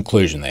the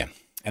conclusion there.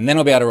 And then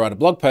I'll be able to write a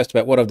blog post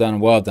about what I've done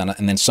and why I've done it,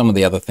 and then some of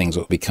the other things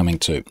that will be coming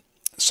too.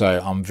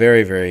 So I'm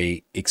very,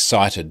 very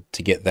excited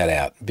to get that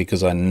out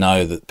because I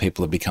know that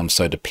people have become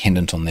so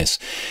dependent on this.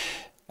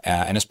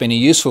 And it's been a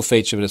useful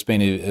feature, but it's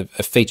been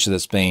a feature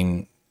that's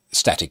been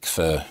static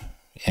for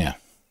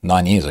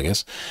 9 years, I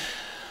guess.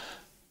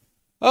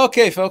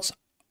 Okay, folks,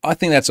 I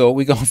think that's all.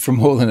 We've gone for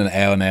more than an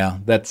hour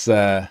now.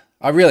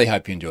 I really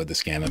hope you enjoyed the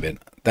scam a bit.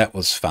 That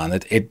was fun.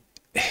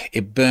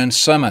 It burned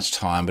so much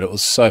time, but it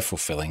was so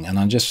fulfilling, and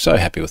I'm just so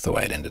happy with the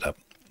way it ended up,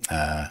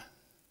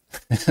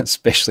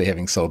 especially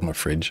having sold my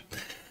fridge.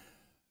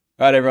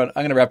 All right, everyone,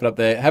 I'm going to wrap it up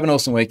there. Have an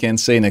awesome weekend.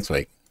 See you next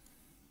week.